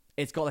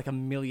 it's got like a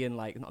million,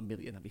 like not a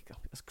million.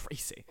 That's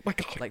crazy. Oh my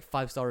God. Like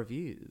 5-star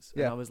reviews.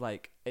 Yeah. And I was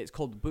like,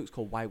 the book's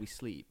called Why We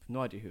Sleep.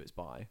 No idea who it's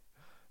by.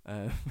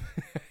 I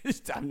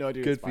have no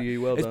idea. Who Good it's for by.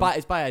 you. Well It's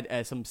done.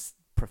 by some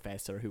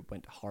professor who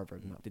went to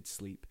Harvard and did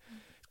sleep.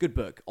 It's a good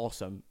book,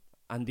 awesome.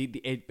 And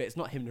but it's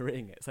not him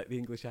narrating it. It's like the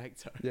English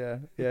actor.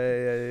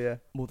 Yeah.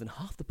 More than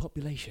half the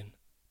population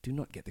do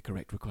not get the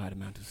correct required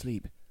amount of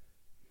sleep,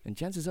 and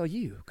chances are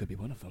you could be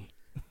one of them.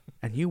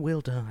 And you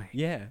will die.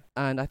 Yeah,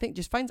 and I think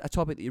just find a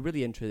topic that you're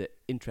really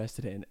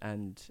interested in,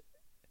 and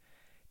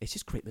it's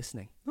just great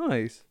listening.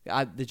 Nice.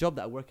 The job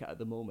that I work at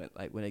the moment,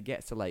 like when it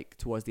gets to like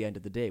towards the end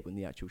of the day, when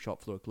the actual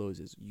shop floor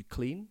closes, you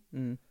clean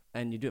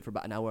and you do it for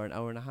about an hour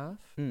and a half,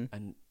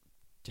 and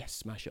just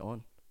smash it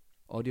on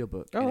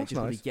audiobook. Oh, and it that's just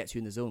really nice. gets you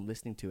in the zone,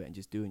 listening to it and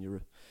just doing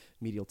your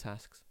remedial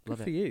tasks. Good Love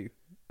for it. you.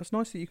 That's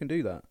nice that you can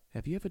do that.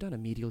 Have you ever done a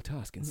medial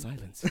task in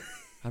silence?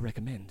 I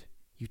recommend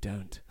you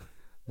don't.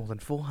 More than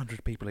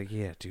 400 people a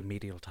year do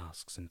medial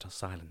tasks into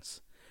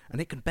silence,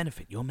 and it can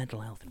benefit your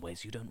mental health in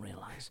ways you don't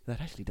realise. That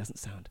actually doesn't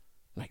sound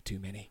like too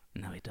many.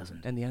 No, it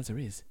doesn't. And the answer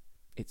is,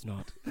 it's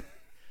not.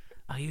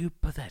 Are you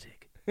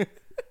pathetic?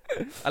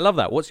 I love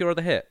that. What's your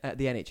other hit?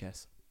 The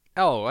NHS.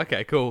 Oh,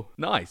 okay, cool.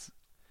 Nice.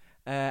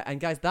 And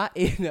guys, that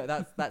is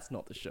that's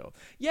not the show.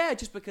 Yeah,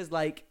 just because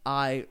like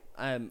I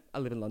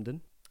live in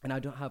London and I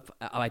don't have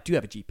I do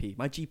have a GP.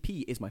 My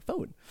GP is my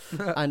phone,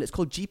 and it's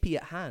called GP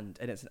at Hand,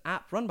 and it's an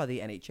app run by the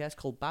NHS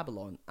called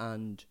Babylon.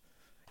 And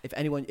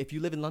if you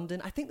live in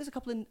London, I think there's a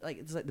couple in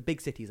there's the big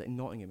cities like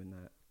Nottingham and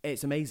that.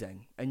 It's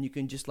amazing, and you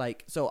can just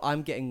so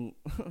I'm getting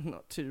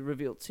not to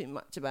reveal too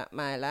much about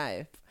my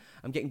life.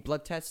 I'm getting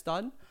blood tests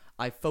done.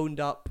 I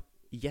phoned up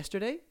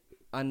yesterday.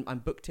 And I'm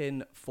booked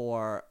in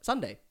for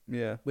Sunday,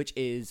 which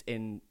is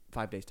in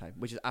 5 days' time,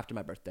 which is after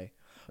my birthday.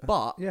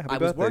 But I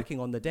was working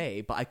on the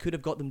day, but I could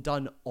have got them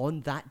done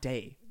on that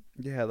day.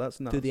 Yeah, that's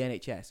nuts. Through the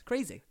NHS.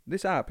 Crazy.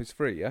 This app is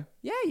free, yeah?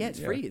 Yeah, it's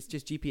free. It's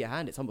just GP at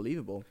Hand. It's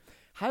unbelievable.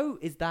 How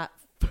is that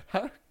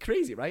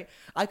crazy, right?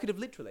 I could have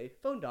literally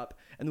phoned up,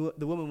 and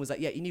the woman was like,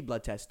 yeah, you need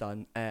blood tests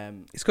done.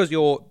 It's because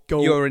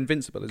you're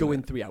invincible, isn't Go it?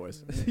 in 3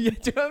 hours. Yeah, do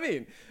you know what I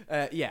mean?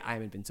 Yeah,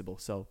 I'm invincible.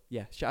 So,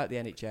 yeah, shout out the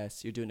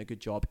NHS. You're doing a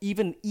good job.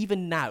 Even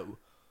now,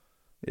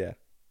 Yeah.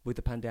 with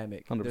the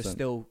pandemic, 100%.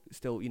 they're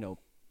still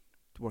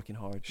working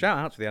hard. Shout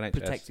out to the NHS.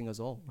 Protecting us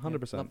all.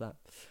 100%. Yeah, love that.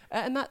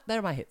 And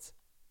they're my hits.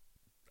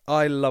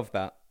 I love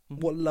that.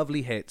 Mhm. What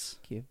lovely hits.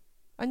 Thank you.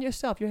 And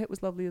yourself, your hit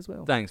was lovely as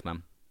well. Thanks,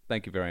 man.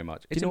 Thank you very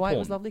much. Do It's you know why it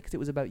was important. lovely? Because it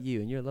was about you,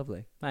 and you're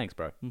lovely. Thanks,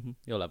 bro. Mm-hmm.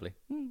 You're lovely.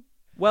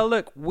 Well,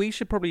 look, we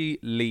should probably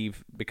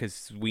leave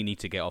because we need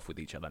to get off with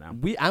each other now.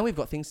 We've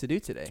got things to do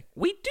today.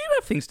 We do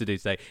have things to do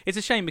today. It's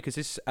a shame because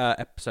this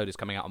episode is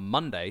coming out on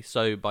Monday,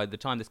 so by the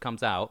time this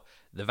comes out,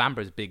 the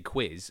Vanbra's big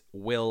quiz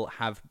will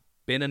have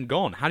been and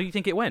gone. How do you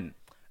think it went?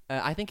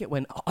 I think it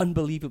went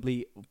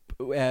unbelievably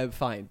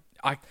fine.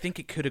 I think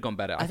it could have gone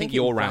better. I think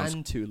your your rounds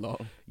ran too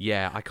long.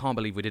 Yeah, I can't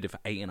believe we did it for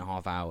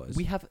 8.5 hours.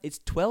 It's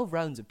 12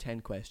 rounds of 10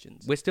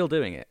 questions. We're still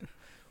doing it.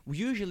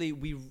 Usually,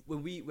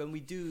 when we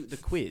do the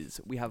quiz,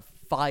 we have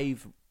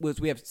 5. Well,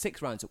 we have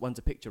 6 rounds. One's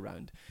a picture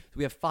round, so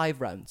we have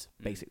 5 rounds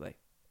basically,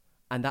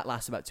 and that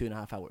lasts about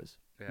 2.5 hours.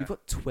 Yeah. We've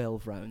got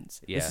 12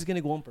 rounds. Yeah. This is going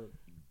to go on for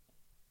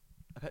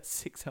about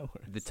 6 hours.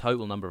 The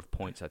total number of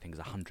points, I think, is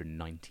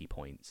 190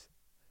 points.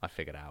 I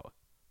figured out.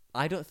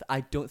 I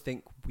don't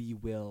think we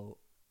will.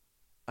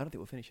 I don't think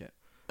we'll finish it.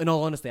 In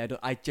all honesty,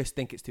 I just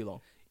think it's too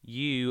long.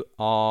 You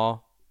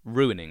are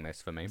ruining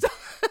this for me.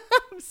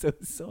 I'm so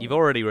sorry. You've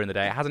already ruined the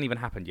day. It hasn't even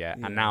happened yet,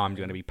 Yeah. and now I'm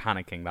going to be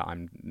panicking that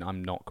I'm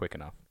not quick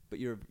enough. But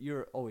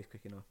you're always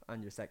quick enough,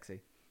 and you're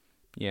sexy.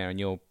 Yeah, and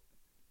you're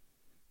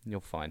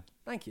fine.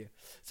 Thank you.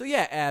 So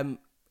yeah,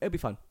 it'll be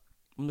fun.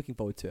 I'm looking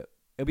forward to it.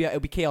 It'll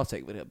be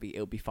chaotic, but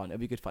it'll be fun. It'll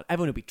be good fun.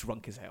 Everyone will be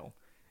drunk as hell.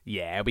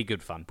 Yeah, it'll be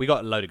good fun. We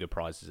got a load of good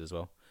prizes as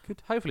well.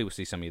 Good. Hopefully we'll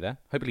see some of you there.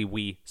 Hopefully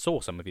we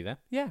saw some of you there.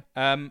 Yeah.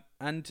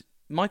 And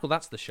Michael,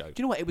 that's the show. Do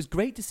you know what? It was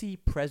great to see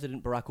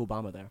President Barack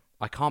Obama there.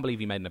 I can't believe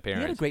he made an He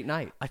appearance. had a great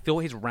night. I thought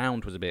his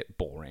round was a bit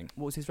boring.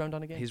 What was his round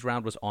on again? His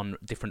round was on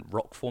different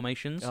rock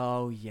formations.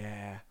 Oh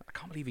yeah. I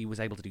can't believe he was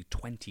able to do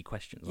 20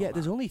 questions. Yeah, on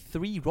there's that. only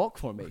 3 rock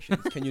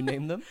formations. Can you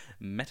name them?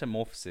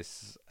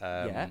 Metamorphosis.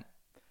 Yeah.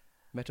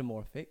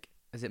 Metamorphic.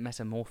 Is it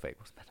metamorphic?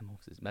 What's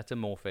metamorphosis?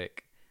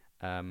 Metamorphic,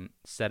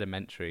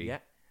 sedimentary, Yeah.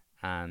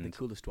 and The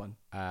coolest one.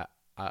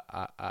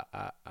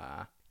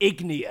 igneous.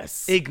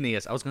 Igneous.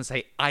 Igneous. I was going to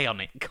say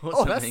ionic or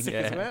Oh, something. that's sick yeah.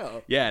 as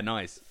well. Yeah,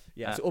 nice.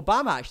 Yeah. So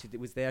Obama actually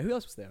was there. Who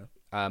else was there?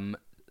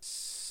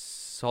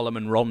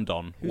 Solomon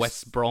Rondon,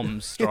 West Brom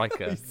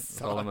striker. He's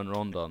Solomon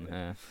Rondon.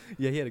 Yeah.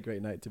 Yeah, he had a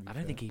great night. To be I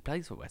don't think he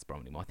plays for West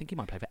Brom anymore. I think he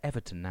might play for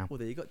Everton now. Well,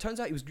 there you go. Turns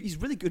out he's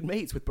really good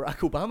mates with Barack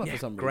Obama for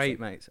some reason. Great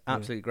mates.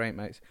 Absolutely great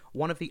mates.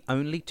 One of the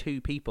only 2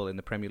 people in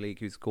the Premier League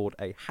who's scored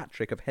a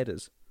hat-trick of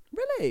headers.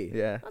 Really?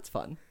 Yeah. That's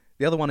fun.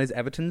 The other one is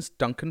Everton's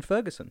Duncan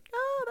Ferguson.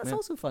 Oh, that's Yeah.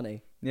 also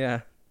funny.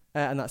 Yeah.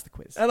 And that's the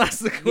quiz. And that's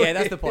the quiz. Yeah,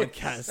 that's the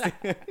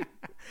podcast.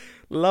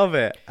 Love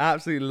it.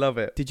 Absolutely love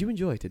it. Did you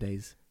enjoy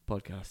today's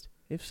podcast?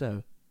 If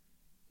so,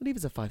 leave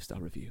us a 5-star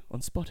review on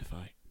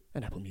Spotify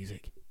and Apple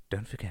Music.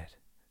 Don't forget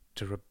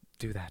to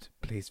do that,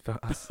 please, for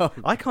us.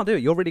 I can't do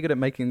it. You're really good at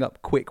making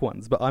up quick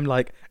ones, but I'm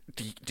like,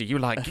 do you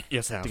like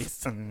yourself?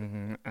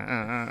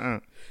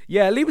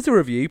 Yeah, leave us a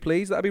review,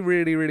 please. That'd be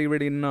really, really,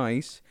 really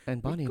nice.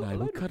 And Barney and I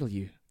will cuddle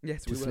you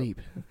Yes, to we will.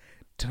 sleep.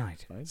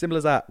 Tonight. Fine. Simple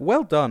as that.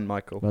 Well done,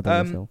 Michael. Well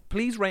done, yourself.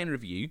 Please rate and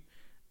review.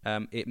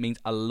 It means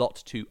a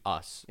lot to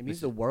us. It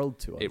means the world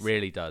to us. It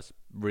really does.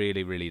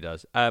 Really, really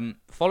does.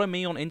 Follow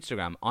me on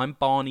Instagram. I'm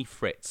Barney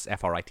Fritz,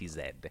 Fritz.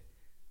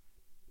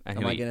 And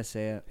Am I going to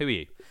say it? Who are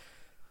you?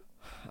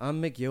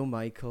 I'm McGill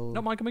Michael.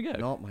 Not Michael McGill.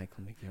 Not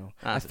Michael McGill.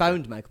 Ah, I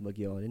found Michael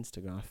McGill on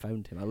Instagram. I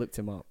found him. I looked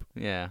him up.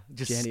 Yeah,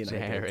 just Jenny and I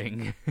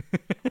staring.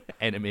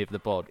 Enemy of the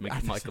pod,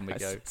 Michael I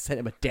McGill. sent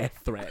him a death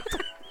threat.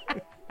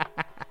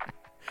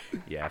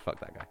 Yeah, fuck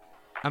that guy.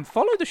 And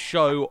follow the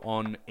show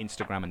on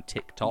Instagram and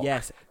TikTok.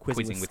 Yes,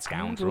 Quizzing with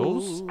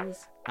Scoundrels.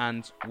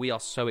 And we are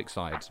so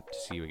excited to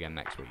see you again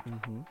next week.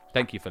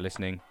 Thank you for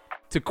listening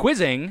to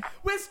Quizzing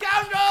with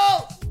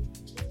Scoundrels!